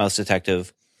The Great Mouse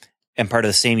Detective and part of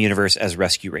the same universe as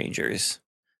Rescue Rangers,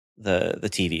 the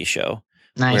TV show.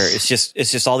 Nice. Where it's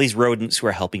just all these rodents who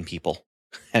are helping people.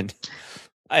 And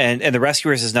The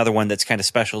Rescuers is another one that's kind of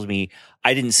special to me.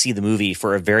 I didn't see the movie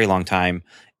for a very long time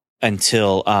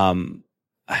until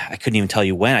I couldn't even tell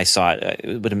you when I saw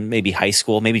it, but maybe high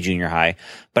school, maybe junior high.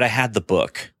 But I had the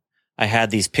book. I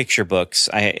had these picture books,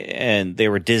 and they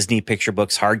were Disney picture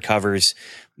books, hardcovers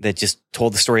that just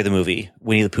told the story of the movie.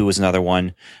 Winnie the Pooh was another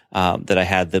one that I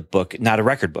had the book, not a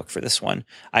record book for this one.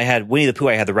 I had Winnie the Pooh,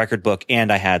 I had the record book,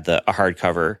 and I had a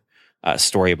hardcover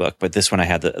storybook. But this one I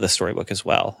had the storybook as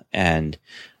well, and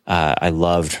I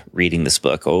loved reading this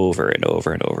book over and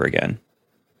over and over again.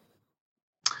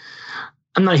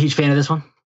 I'm not a huge fan of this one.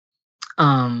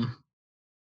 I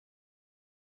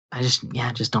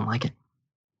just don't like it.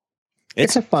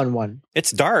 It's a fun one.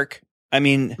 It's dark. I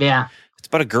mean, yeah, it's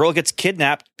about a girl who gets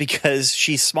kidnapped because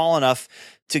she's small enough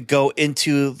to go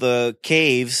into the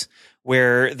caves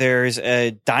where there's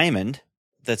a diamond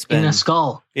that's been in a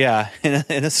skull. Yeah,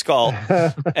 in a skull,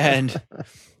 and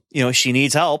she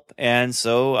needs help, and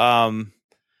so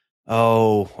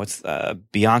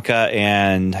Bianca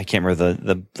and I can't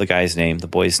remember the guy's name, the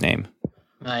boy's name.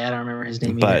 I don't remember his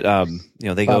name but either.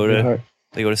 They Bob go to Newhart.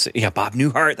 They go to Bob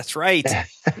Newhart. That's right.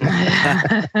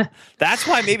 That's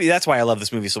why I love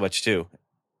this movie so much too.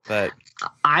 But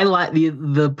I like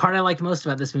the part I liked most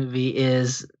about this movie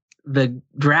is the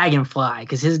dragonfly,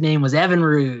 because his name was Evan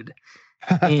Rude.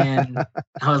 And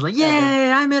I was like,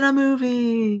 yay, I'm in a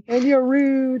movie. And you're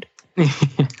rude.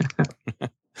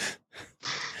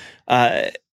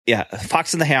 Yeah,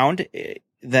 Fox and the Hound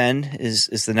then is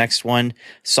the next one.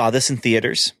 Saw this in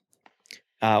theaters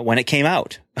when it came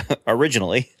out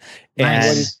originally.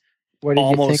 Nice. And What did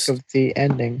almost- you think of the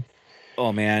ending?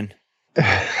 oh man,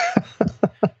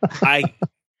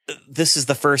 this is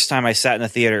the first time I sat in a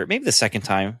theater, maybe the second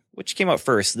time, which came out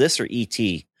first, this or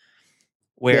E.T.,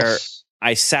 where Yes.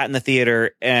 I sat in the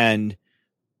theater and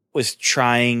was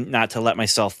trying not to let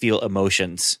myself feel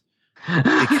emotions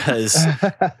because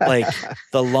like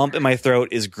the lump in my throat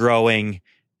is growing.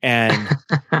 And,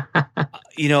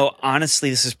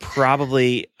 honestly, this is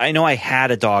probably, I know I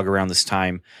had a dog around this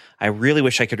time. I really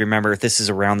wish I could remember if this is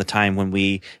around the time when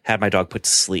we had my dog put to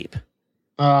sleep.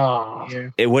 Oh,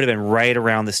 It would have been right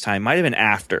around this time. Might have been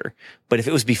after, but if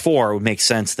it was before, it would make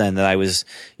sense then that I was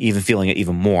even feeling it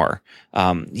even more.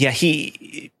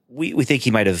 We think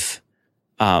he might have,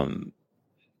 we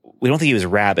don't think he was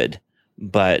rabid,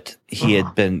 but he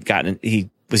had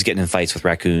he was getting in fights with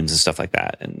raccoons and stuff like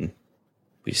that. And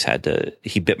we just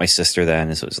he bit my sister then.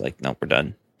 And so it was like, nope, we're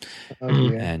done. Oh,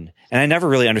 dear. And I never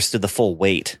really understood the full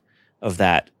weight of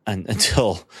that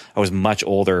until I was much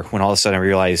older, when all of a sudden I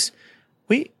realized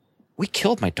we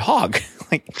killed my dog.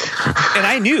 And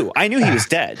I knew he was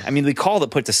dead. I mean, we called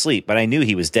it put to sleep, but I knew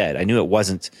he was dead. I knew it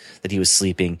wasn't that he was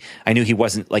sleeping. I knew he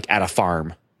wasn't like at a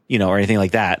farm, or anything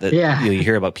like that. You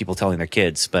hear about people telling their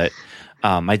kids. But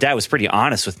my dad was pretty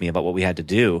honest with me about what we had to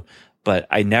do. But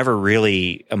I never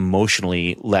really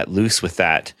emotionally let loose with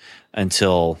that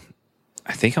until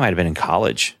I think I might have been in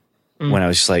college, when I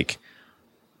was just like,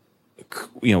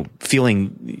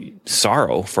 feeling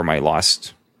sorrow for my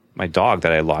dog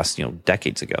that I lost,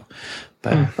 decades ago.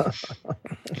 But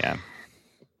yeah.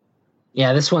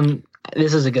 Yeah, this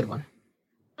is a good one.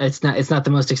 It's not the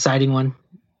most exciting one,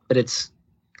 but it's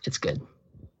good.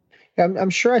 I'm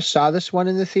sure I saw this one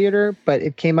in the theater, but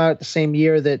it came out the same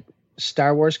year that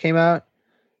Star Wars came out.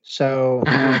 So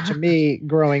to me,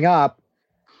 growing up,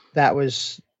 that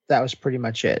was pretty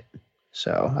much it.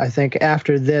 So I think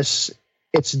after this,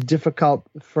 it's difficult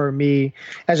for me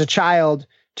as a child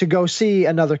to go see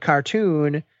another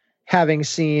cartoon, having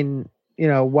seen,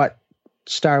 what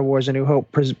Star Wars: A New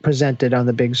Hope presented on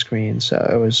the big screen. So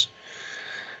it was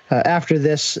after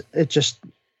this,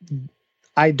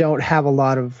 I don't have a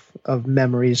lot of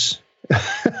memories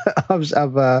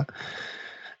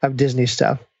of Disney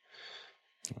stuff.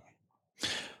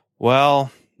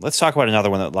 Well, let's talk about another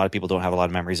one that a lot of people don't have a lot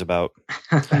of memories about.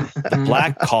 The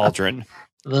Black Cauldron.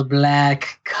 The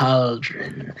Black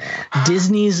Cauldron.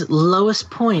 Disney's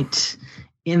lowest point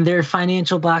in their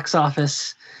financial box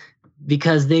office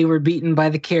because they were beaten by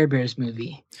the Care Bears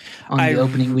movie on the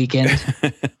opening weekend.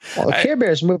 Well, the Care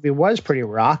Bears movie was pretty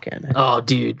rocking. Oh,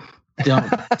 dude. Don't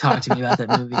talk to me about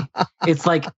that movie. It's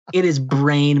like, it is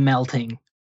brain melting,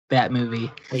 that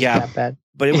movie. Yeah. Not bad.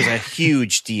 But it was a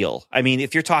huge deal. I mean,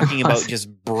 if you're talking about just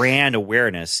brand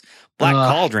awareness, Black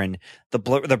Cauldron, the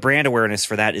brand awareness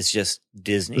for that is just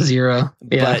Disney. Zero.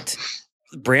 Yeah. But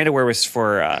brand awareness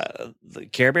for the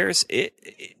Care Bears,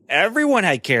 everyone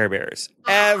had Care Bears.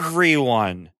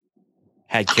 Everyone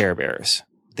had Care Bears.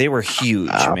 They were huge,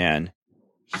 man.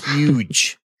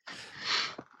 Huge.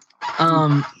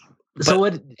 So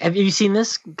what, have you seen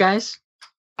this, guys?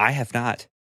 I have not.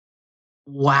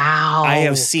 Wow. I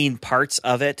have seen parts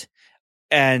of it,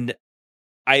 and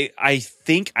I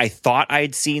think I thought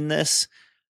I'd seen this,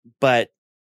 but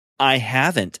I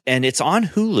haven't. And it's on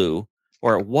Hulu,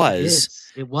 or it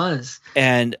was. It was.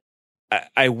 And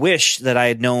I wish that I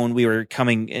had known we were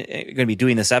going to be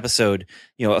doing this episode,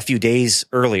 a few days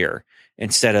earlier,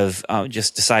 instead of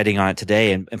just deciding on it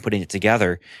today and putting it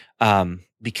together,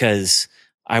 because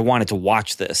I wanted to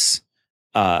watch this.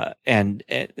 And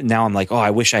now I'm like, oh,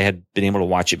 I wish I had been able to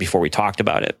watch it before we talked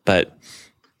about it. But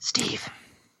Steve.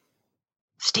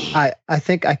 I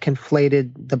think I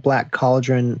conflated the Black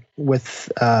Cauldron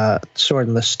with Sword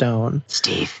in the Stone.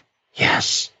 Steve.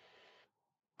 Yes.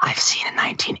 I've seen a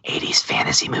 1980s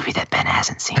fantasy movie that Ben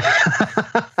hasn't seen.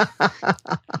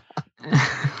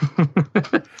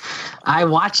 I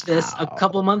watched this a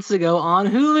couple months ago on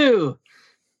Hulu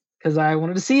because I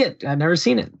wanted to see it. I've never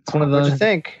seen it. It's one of What'd you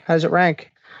think? How does it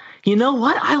rank? You know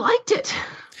what? I liked it.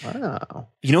 Wow.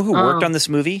 you know who worked on this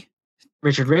movie?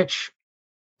 Richard Rich.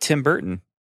 Tim Burton.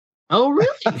 Oh,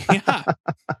 really? Yeah.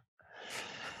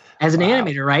 As an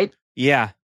animator, right?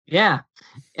 Yeah. Yeah.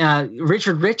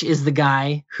 Richard Rich is the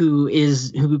guy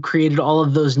who created all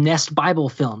of those Nest Bible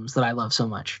films that I love so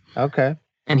much. Okay.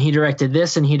 And he directed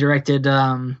this, and he directed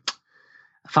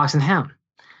Fox and the Hound.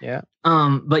 Yeah.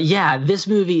 But yeah, this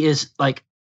movie is like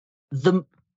the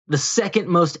second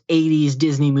most 80s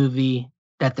Disney movie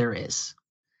that there is.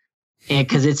 And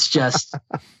because it's just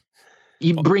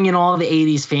you bring in all the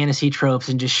 80s fantasy tropes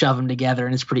and just shove them together,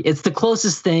 and it's the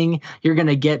closest thing you're going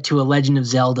to get to a Legend of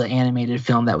Zelda animated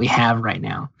film that we have right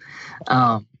now.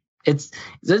 It's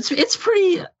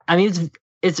pretty, I mean,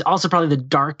 it's also probably the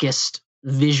darkest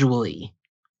visually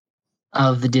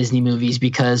of the Disney movies,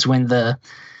 because when the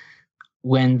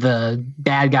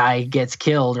bad guy gets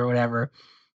killed or whatever,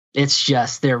 it's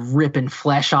just they're ripping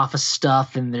flesh off of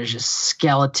stuff, and there's just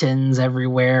skeletons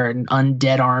everywhere and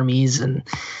undead armies, and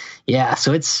yeah,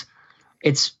 so it's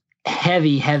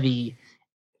heavy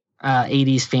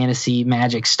 80s fantasy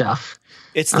magic stuff.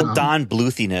 It's the Don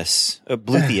Bluthiest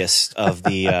of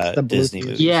the Disney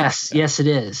movies. Yes, it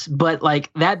is. But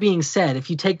like that being said, if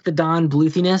you take the Don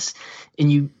Bluthiness and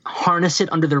you harness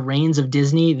it under the reins of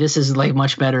Disney, this is like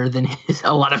much better than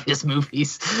a lot of his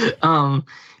movies.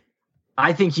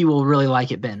 I think you will really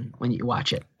like it, Ben, when you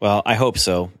watch it. Well, I hope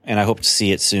so, and I hope to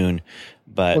see it soon.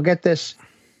 But we'll get this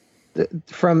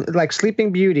from like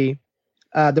Sleeping Beauty.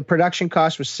 The production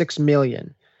cost was $6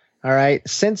 million. All right.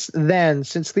 Since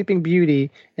Sleeping Beauty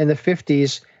in the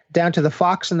 50s, down to the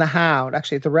Fox and the Hound,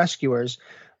 actually The Rescuers,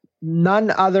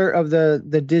 none other of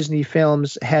the Disney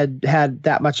films had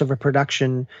that much of a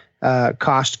production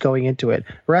cost going into it.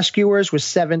 Rescuers was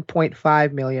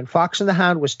 $7.5 million. Fox and the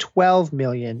Hound was $12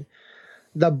 million.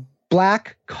 The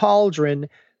Black Cauldron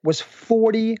was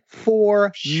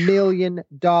 $44 million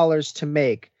to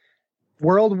make.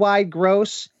 Worldwide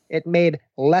gross, it made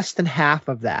less than half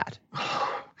of that.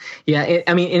 Yeah,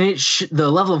 the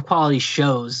level of quality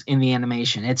shows in the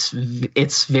animation.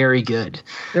 It's very good.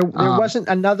 There wasn't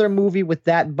another movie with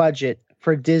that budget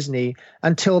for Disney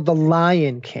until The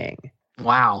Lion King.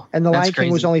 Wow, and The Lion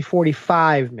King was only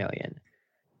 $45 million.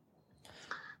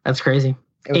 That's crazy.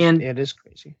 It is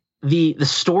crazy. The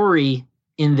story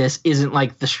in this isn't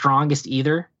like the strongest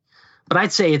either, but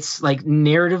I'd say it's like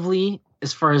narratively,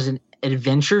 as far as an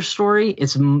adventure story,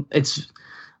 it's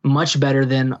much better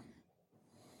than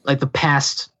like the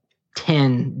past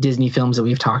 10 Disney films that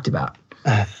we've talked about.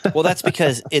 Well, that's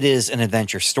because it is an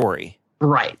adventure story.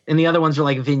 Right. And the other ones are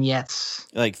like vignettes.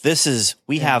 Like this is,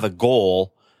 we have a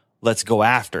goal, let's go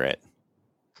after it.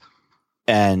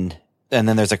 And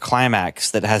then there's a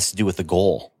climax that has to do with the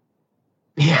goal.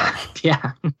 Yeah.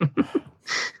 Yeah.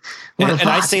 and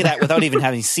I say that without even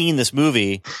having seen this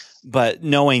movie, but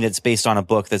knowing it's based on a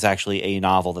book that's actually a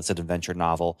novel, that's an adventure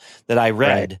novel that I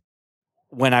read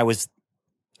when I would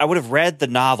have read the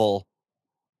novel,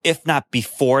 if not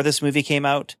before this movie came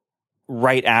out,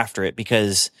 right after it,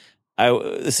 because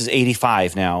this is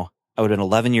 85 now. I would have been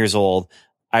 11 years old.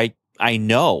 I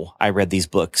know I read these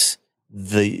books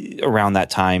around that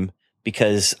time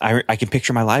because I can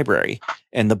picture my library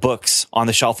and the books on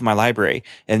the shelf of my library,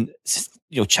 and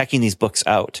checking these books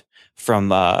out from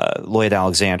Lloyd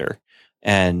Alexander,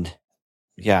 and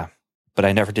yeah, but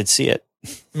I never did see it.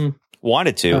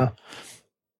 Wanted to,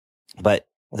 but.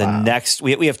 The next,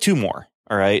 we have two more,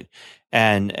 all right?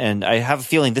 And I have a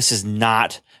feeling this is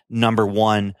not number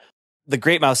one. The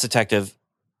Great Mouse Detective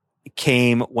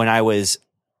came when I was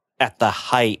at the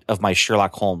height of my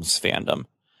Sherlock Holmes fandom.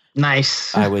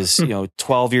 Nice. I was,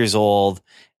 12 years old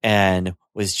and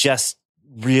was just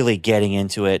really getting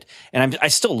into it. And I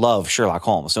still love Sherlock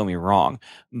Holmes, don't get me wrong.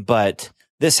 But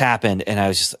this happened and I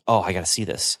was just, I got to see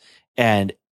this.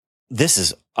 And this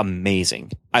is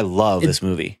amazing. I love this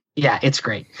movie. Yeah, it's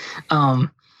great. The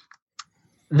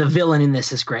villain in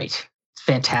this is great. It's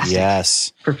fantastic.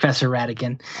 Yes, Professor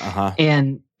Ratigan. Uh-huh.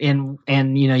 And you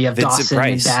have Vincent Dawson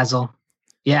Price. and Basil.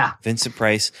 Yeah, Vincent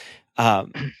Price.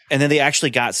 And then they actually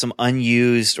got some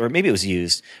unused, or maybe it was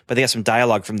used, but they got some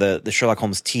dialogue from the Sherlock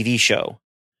Holmes TV show,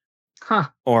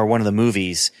 or one of the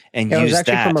movies, and used that. It was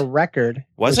actually from a record.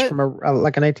 Was it from a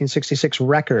 1966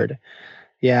 record?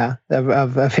 Yeah,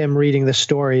 of him reading the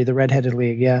story, The Red-Headed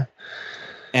League. Yeah.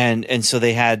 And so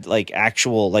they had like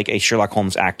actual, like a Sherlock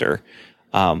Holmes actor,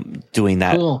 doing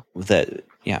that. Cool.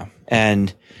 Yeah.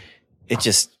 And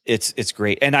it's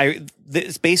great. And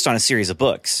it's based on a series of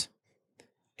books.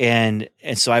 And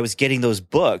so I was getting those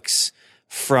books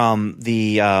from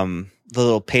the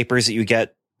little papers that you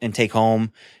get and take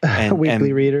home and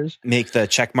weekly readers, make the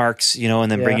check marks, and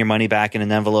then bring your money back in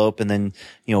an envelope. And then,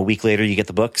 a week later you get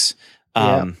the books.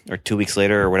 Or 2 weeks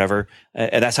later or whatever.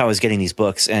 And that's how I was getting these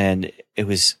books. And it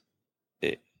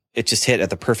just hit at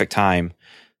the perfect time.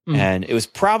 And it was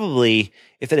probably,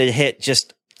 if it had hit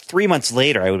just 3 months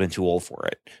later, I would have been too old for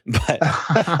it, but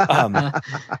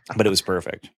it was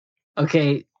perfect.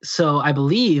 Okay, so I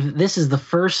believe this is the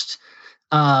first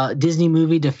Disney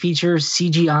movie to feature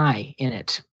CGI in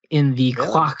it. In the Really?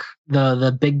 clock,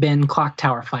 the Big Ben clock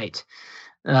tower fight,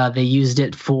 they used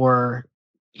it for,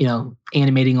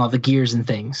 animating all the gears and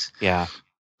things. Yeah.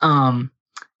 And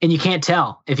you can't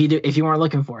tell if you weren't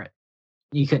looking for it,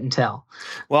 you couldn't tell.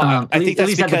 Well, I think at that's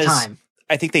least at the because time.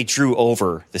 I think they drew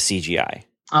over the CGI.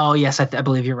 Oh yes, I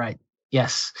believe you're right.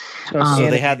 Yes. So it's So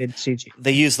they had- animated CG.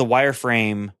 They used the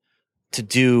wireframe to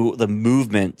do the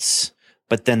movements,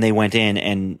 but then they went in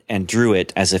and drew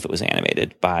it as if it was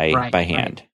animated by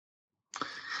hand.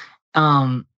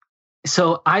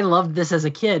 So I loved this as a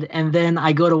kid, and then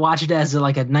I go to watch it as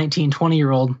like a 19,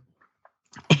 20-year-old,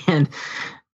 and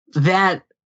that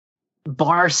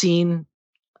bar scene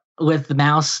with the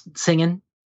mouse singing,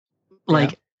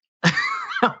 like,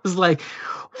 I was like,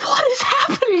 what is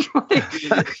happening?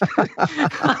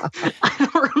 I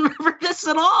don't remember this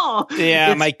at all.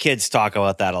 Yeah, my kids talk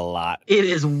about that a lot. It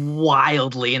is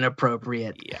wildly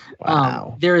inappropriate. Yeah.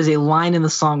 Wow. There is a line in the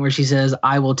song where she says,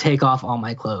 "I will take off all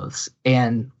my clothes."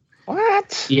 And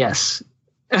What? yes,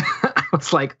 I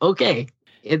was like, okay.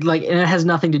 And it has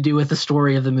nothing to do with the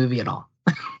story of the movie at all.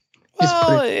 Just put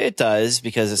Well, it does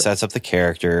because it sets up the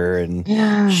character and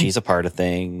Yeah. she's a part of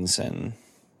things and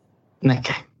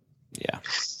Okay. yeah.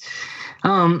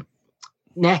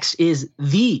 Next is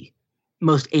the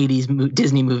most 80s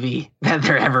Disney movie that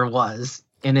there ever was,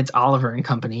 and it's Oliver and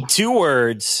Company. 2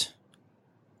 words.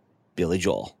 Billy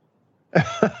Joel.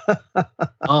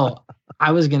 Oh,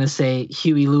 I was going to say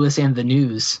Huey Lewis and the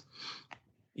News.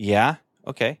 Yeah.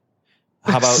 Okay.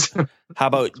 How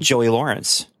about Joey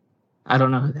Lawrence? I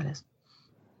don't know who that is.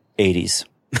 80s.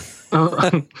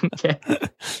 Oh, okay.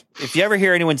 If you ever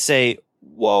hear anyone say,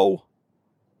 whoa,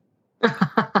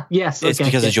 Yes. it's okay,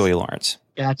 because of yes. Joey Lawrence.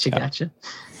 Gotcha.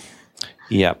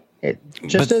 Yep.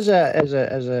 Just But- as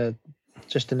a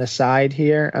just an aside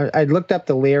here, I looked up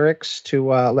the lyrics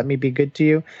to "Let Me Be Good to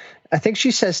You." I think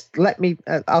she says,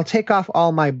 I'll take off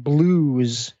all my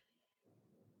blues."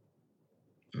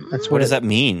 That's What does that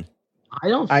mean? I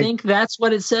don't I- think that's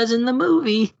what it says in the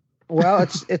movie. Well,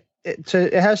 it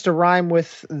has to rhyme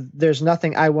with "There's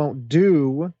nothing I won't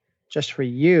do just for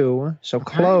you." So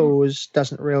clothes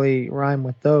doesn't really rhyme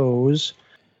with those.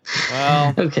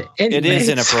 Well, Okay. it anyways. is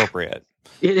inappropriate.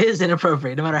 It is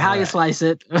inappropriate, no matter how you Right. slice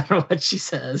it, no matter what she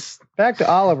says. Back to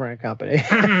Oliver and Company.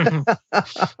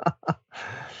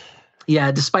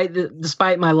 Yeah,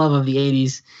 despite my love of the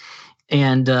 80s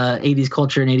and 80s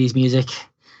culture and 80s music,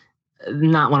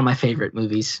 not one of my favorite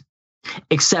movies.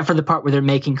 Except for the part where they're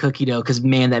making cookie dough, because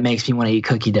man, that makes me want to eat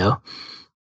cookie dough.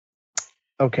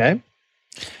 Okay.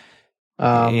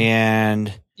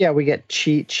 And Yeah, we get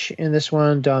Cheech in this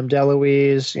one, Dom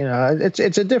DeLuise.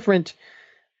 It's a different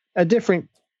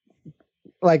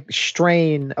like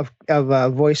strain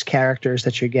of voice characters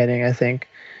that you're getting, I think,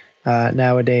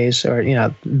 nowadays, or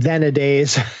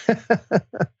then-a-days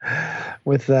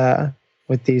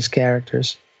with these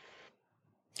characters.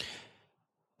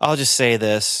 I'll just say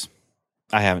this.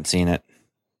 I haven't seen it.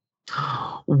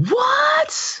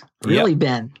 What? Really,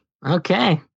 Ben?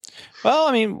 Okay. Well,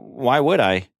 I mean, why would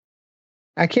I?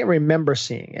 I can't remember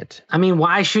seeing it. I mean,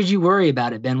 why should you worry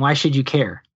about it, Ben? Why should you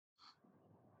care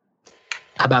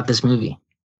about this movie?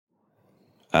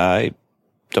 I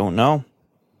don't know.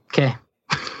 Okay.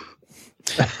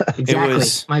 Exactly.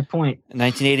 was- my point. In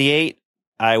 1988,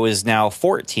 I was now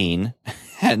 14.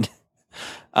 And,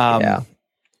 Yeah.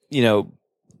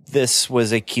 this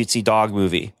was a cutesy dog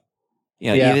movie.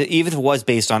 Yeah. Even if it was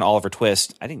based on Oliver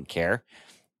Twist, I didn't care.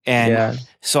 And Yeah.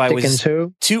 so I was Dickens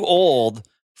who? too old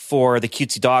for the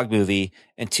cutesy dog movie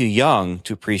and too young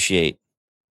to appreciate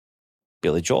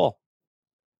Billy Joel,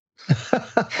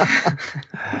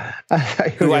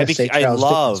 who I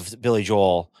loved Billy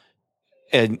Joel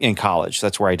in college.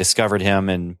 That's where I discovered him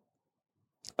and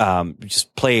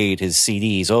just played his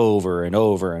CDs over and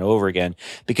over and over again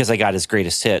because I got his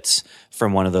greatest hits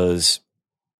from one of those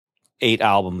 8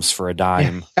 albums for a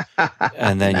dime.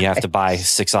 And then you have to buy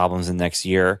 6 albums the next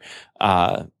year.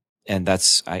 And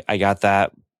that's, I got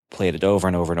that, played it over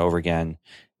and over and over again.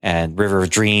 And River of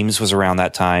Dreams was around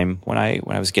that time when I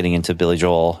was getting into Billy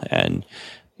Joel. And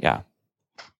yeah,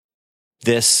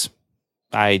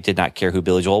 I did not care who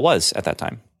Billy Joel was at that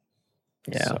time.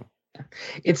 Yeah. So,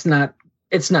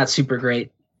 It's not super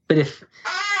great, but if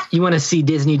you want to see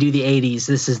Disney do the 80s,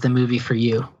 this is the movie for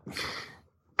you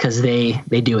because they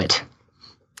do it.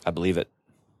 I believe it.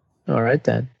 All right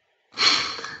then.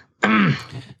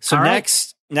 So All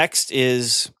right. next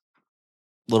is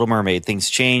Little Mermaid. Things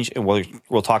change, and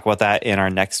we'll talk about that in our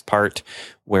next part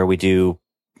where we do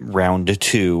round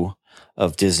 2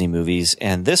 of Disney movies.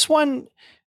 And this one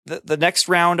the next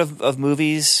round of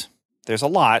movies, there's a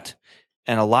lot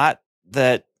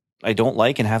that I don't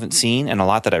like and haven't seen, and a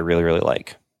lot that I really, really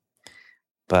like.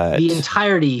 But the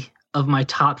entirety of my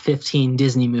top 15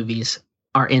 Disney movies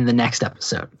are in the next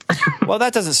episode. well,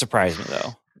 that doesn't surprise me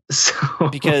though,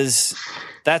 because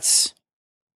that's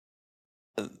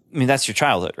your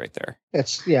childhood right there.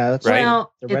 That's right.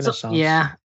 Well, the Renaissance.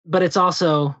 Yeah, but it's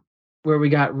also where we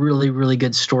got really, really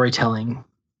good storytelling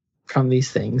from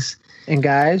these things. And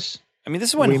guys, I mean, this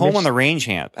is when Home on the Range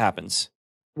happens.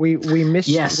 We missed.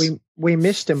 Yes. We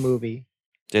missed a movie.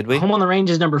 Did we? Home on the Range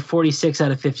is number 46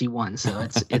 out of 51, so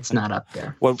it's not up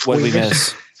there. What did we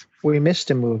miss? We missed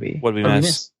a movie. What did we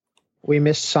miss? We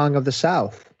missed Song of the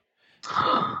South.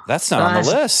 That's not on the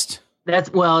list.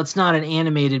 It's not an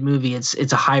animated movie.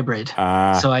 It's a hybrid.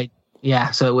 So it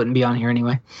wouldn't be on here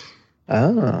anyway.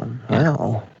 Oh,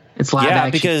 wow. It's live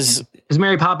action. because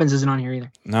Mary Poppins isn't on here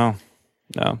either. No.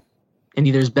 And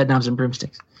neither is Bedknobs and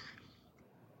Broomsticks.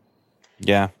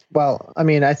 Yeah. Well, I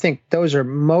mean, I think those are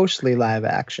mostly live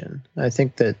action. I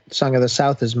think that Song of the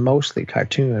South is mostly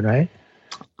cartoon, right?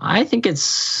 I think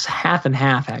it's half and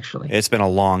half, actually. It's been a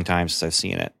long time since I've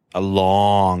seen it.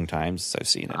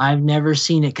 I've never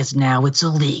seen it because now it's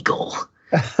illegal.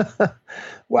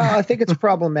 Well, I think it's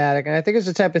problematic. And I think it's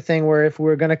the type of thing where if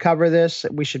we're going to cover this,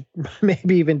 we should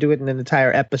maybe even do it in an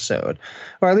entire episode.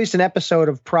 Or at least an episode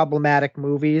of problematic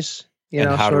movies. And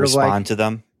how to respond to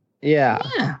them. Yeah.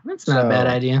 Yeah, that's not a bad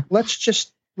idea. Let's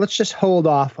just hold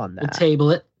off on that. We'll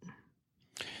table it.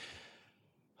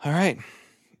 All right.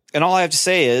 And all I have to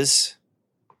say is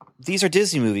these are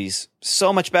Disney movies.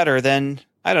 So much better than,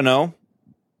 I don't know,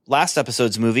 last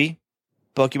episode's movie,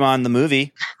 Pokemon the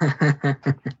movie.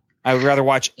 I would rather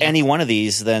watch any one of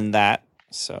these than that.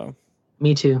 So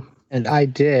me too. And I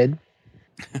did.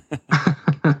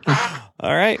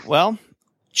 All right. Well,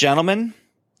 gentlemen,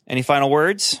 any final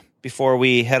words before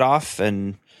we head off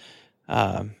and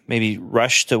maybe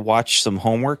rush to watch some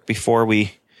homework before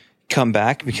we come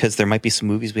back, because there might be some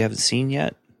movies we haven't seen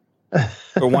yet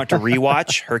or want to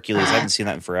rewatch? Hercules. I haven't seen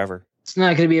that in forever. It's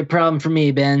not going to be a problem for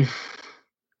me, Ben.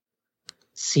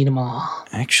 Seen them all.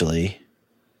 Actually.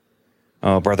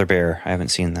 Oh, Brother Bear. I haven't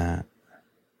seen that.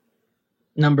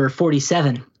 Number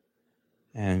 47.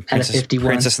 And out of 51.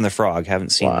 Princess and the Frog.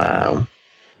 Haven't seen that.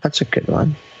 That's a good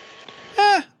one.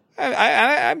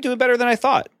 I'm doing better than I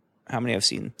thought. How many I've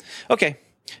seen? Okay.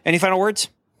 Any final words?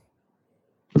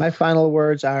 My final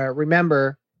words are,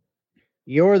 remember,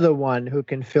 you're the one who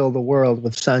can fill the world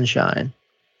with sunshine.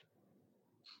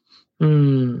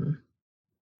 Snow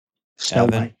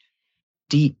White.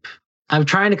 Deep. I'm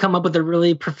trying to come up with a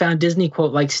really profound Disney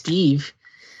quote like Steve,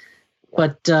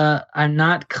 but I'm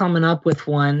not coming up with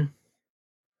one.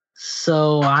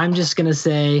 So I'm just going to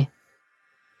say,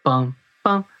 bum,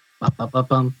 bum. Go ahead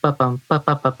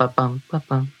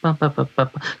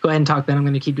and talk, Ben. I'm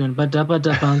going to keep doing.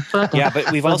 Yeah,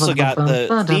 but we've also got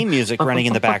the theme music running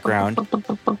in the background.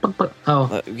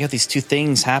 Oh, we have these two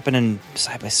things happening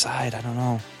side by side. I don't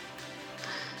know.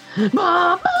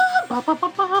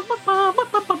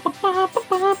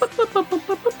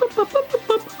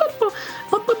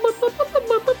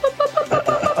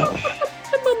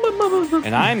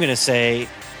 And I'm going to say,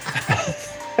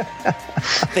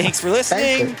 thanks for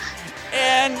listening,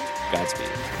 and Godspeed.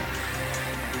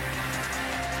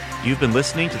 You've been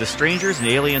listening to the Strangers and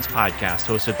Aliens podcast,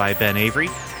 hosted by Ben Avery,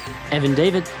 Evan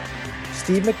David,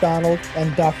 Steve McDonald,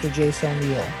 and Dr. Jason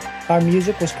O'Neill. Our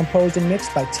music was composed and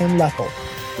mixed by Tim Leffel.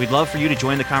 We'd love for you to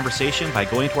join the conversation by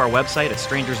going to our website at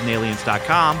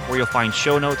strangersandaliens.com, where you'll find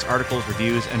show notes, articles,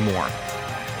 reviews, and more.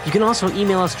 You can also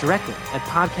email us directly at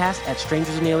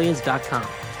podcast@strangersandaliens.com.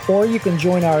 Or you can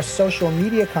join our social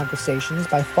media conversations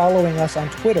by following us on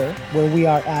Twitter, where we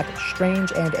are at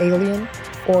Strange and Alien,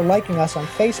 or liking us on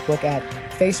Facebook at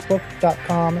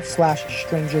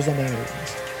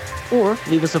facebook.com/strangersandaliens. Or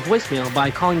leave us a voicemail by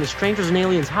calling the Strangers and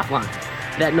Aliens hotline.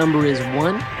 That number is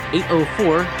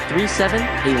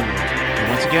 1-804-37-ALIEN. And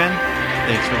once again,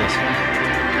 thanks for listening.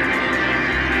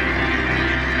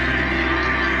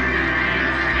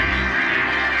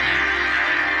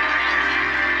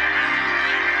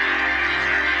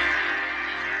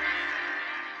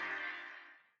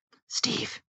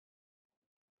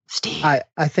 Steve. I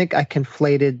think I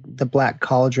conflated The Black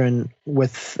Cauldron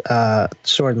with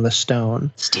Sword in the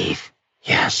Stone. Steve.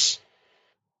 Yes.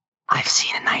 I've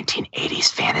seen a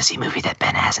 1980s fantasy movie that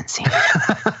Ben hasn't seen.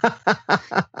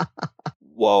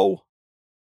 Whoa.